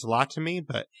really means a lot to me.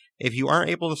 But if you aren't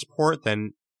able to support,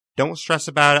 then don't stress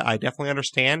about it. I definitely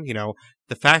understand.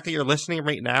 The fact that you're listening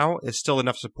right now is still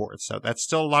enough support. So that's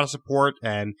still a lot of support.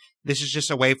 And this is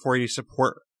just a way for you to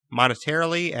support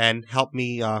monetarily and help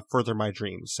me further my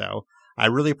dreams. So I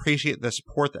really appreciate the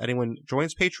support that anyone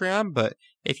joins Patreon. But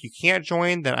if you can't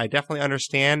join, then I definitely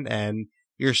understand. And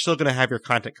you're still going to have your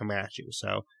content come at you.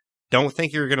 So don't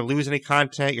think you're going to lose any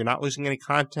content. You're not losing any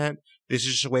content. This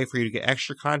is just a way for you to get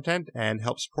extra content and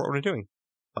help support what I'm doing.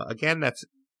 Again, that's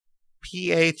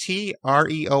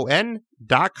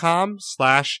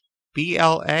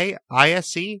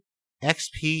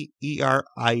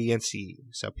patreon.com/BLAISEXPERIENCE.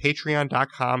 So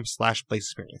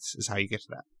patreon.com/BlazeExperience is how you get to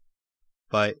that.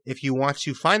 But if you want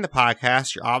to find the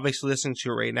podcast, you're obviously listening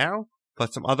to it right now,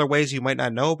 but some other ways you might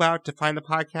not know about to find the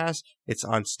podcast, it's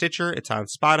on Stitcher, it's on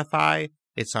Spotify,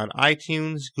 it's on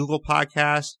iTunes, Google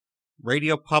Podcasts,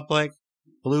 Radio Public,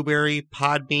 Blueberry,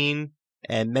 Podbean,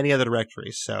 and many other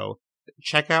directories. So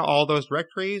check out all those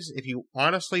directories. If you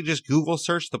honestly just Google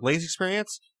search the Blaze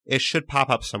Experience, it should pop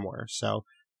up somewhere. So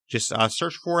just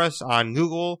search for us on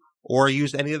Google or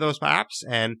use any of those apps.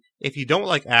 And if you don't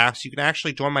like apps, you can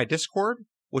actually join my Discord,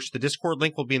 which the Discord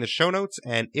link will be in the show notes.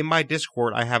 And in my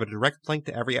Discord, I have a direct link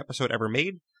to every episode ever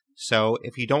made. So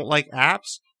if you don't like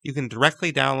apps, you can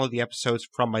directly download the episodes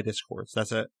from my Discord. So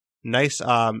that's a nice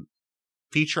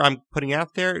feature I'm putting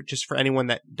out there just for anyone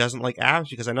that doesn't like apps,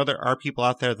 because I know there are people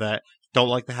out there that don't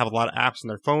like to have a lot of apps on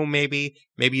their phone. Maybe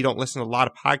you don't listen to a lot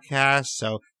of podcasts,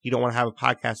 so you don't want to have a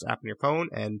podcast app on your phone.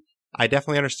 And I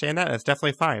definitely understand that. That's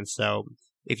definitely fine. So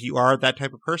if you are that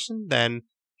type of person, then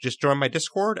just join my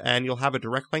Discord and you'll have a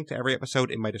direct link to every episode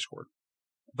in my Discord.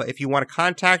 But if you want to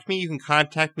contact me, you can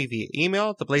contact me via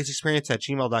email,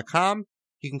 theblazeexperience@gmail.com.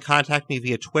 You can contact me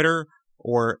via Twitter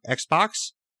or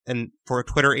Xbox. And for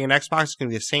Twitter and Xbox, it's going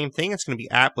to be the same thing. It's going to be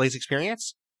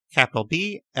 @BlazeExperience, capital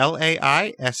B,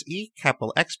 LAISE,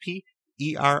 capital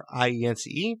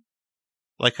XPERIENCE.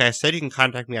 Like I said, you can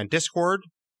contact me on Discord.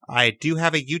 I do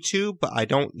have a YouTube, but I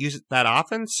don't use it that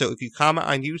often. So if you comment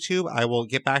on YouTube, I will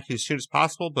get back to you as soon as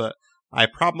possible. But I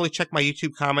probably check my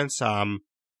YouTube comments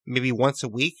maybe once a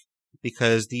week,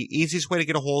 because the easiest way to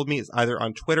get a hold of me is either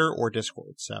on Twitter or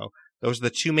Discord. So those are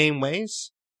the two main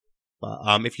ways.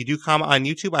 But if you do comment on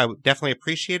YouTube, I would definitely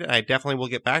appreciate it. I definitely will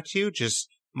get back to you. Just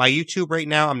my YouTube right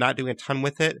now, I'm not doing a ton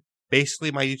with it.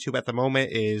 Basically, my YouTube at the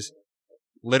moment is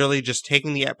literally just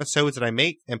taking the episodes that I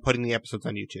make and putting the episodes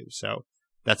on YouTube. So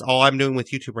that's all I'm doing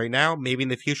with YouTube right now. Maybe in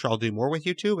the future I'll do more with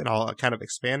YouTube and I'll kind of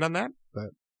expand on that. But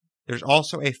there's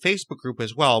also a Facebook group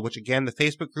as well, which again, the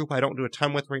Facebook group I don't do a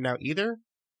ton with right now either,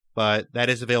 but that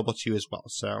is available to you as well.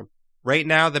 So right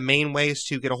now, the main ways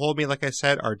to get a hold of me, like I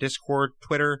said, are Discord,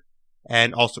 Twitter,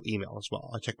 and also email as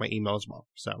well. I check my email as well.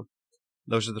 So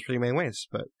those are the three main ways.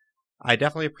 But I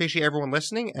definitely appreciate everyone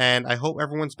listening, and I hope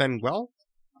everyone's been well.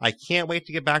 I can't wait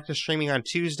to get back to streaming on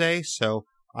Tuesday, so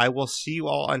I will see you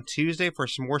all on Tuesday for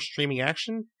some more streaming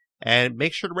action. And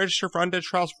make sure to register for Undead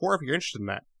Trials 4 if you're interested in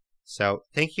that. So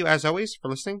thank you, as always, for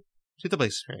listening to The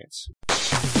Blaze Experience.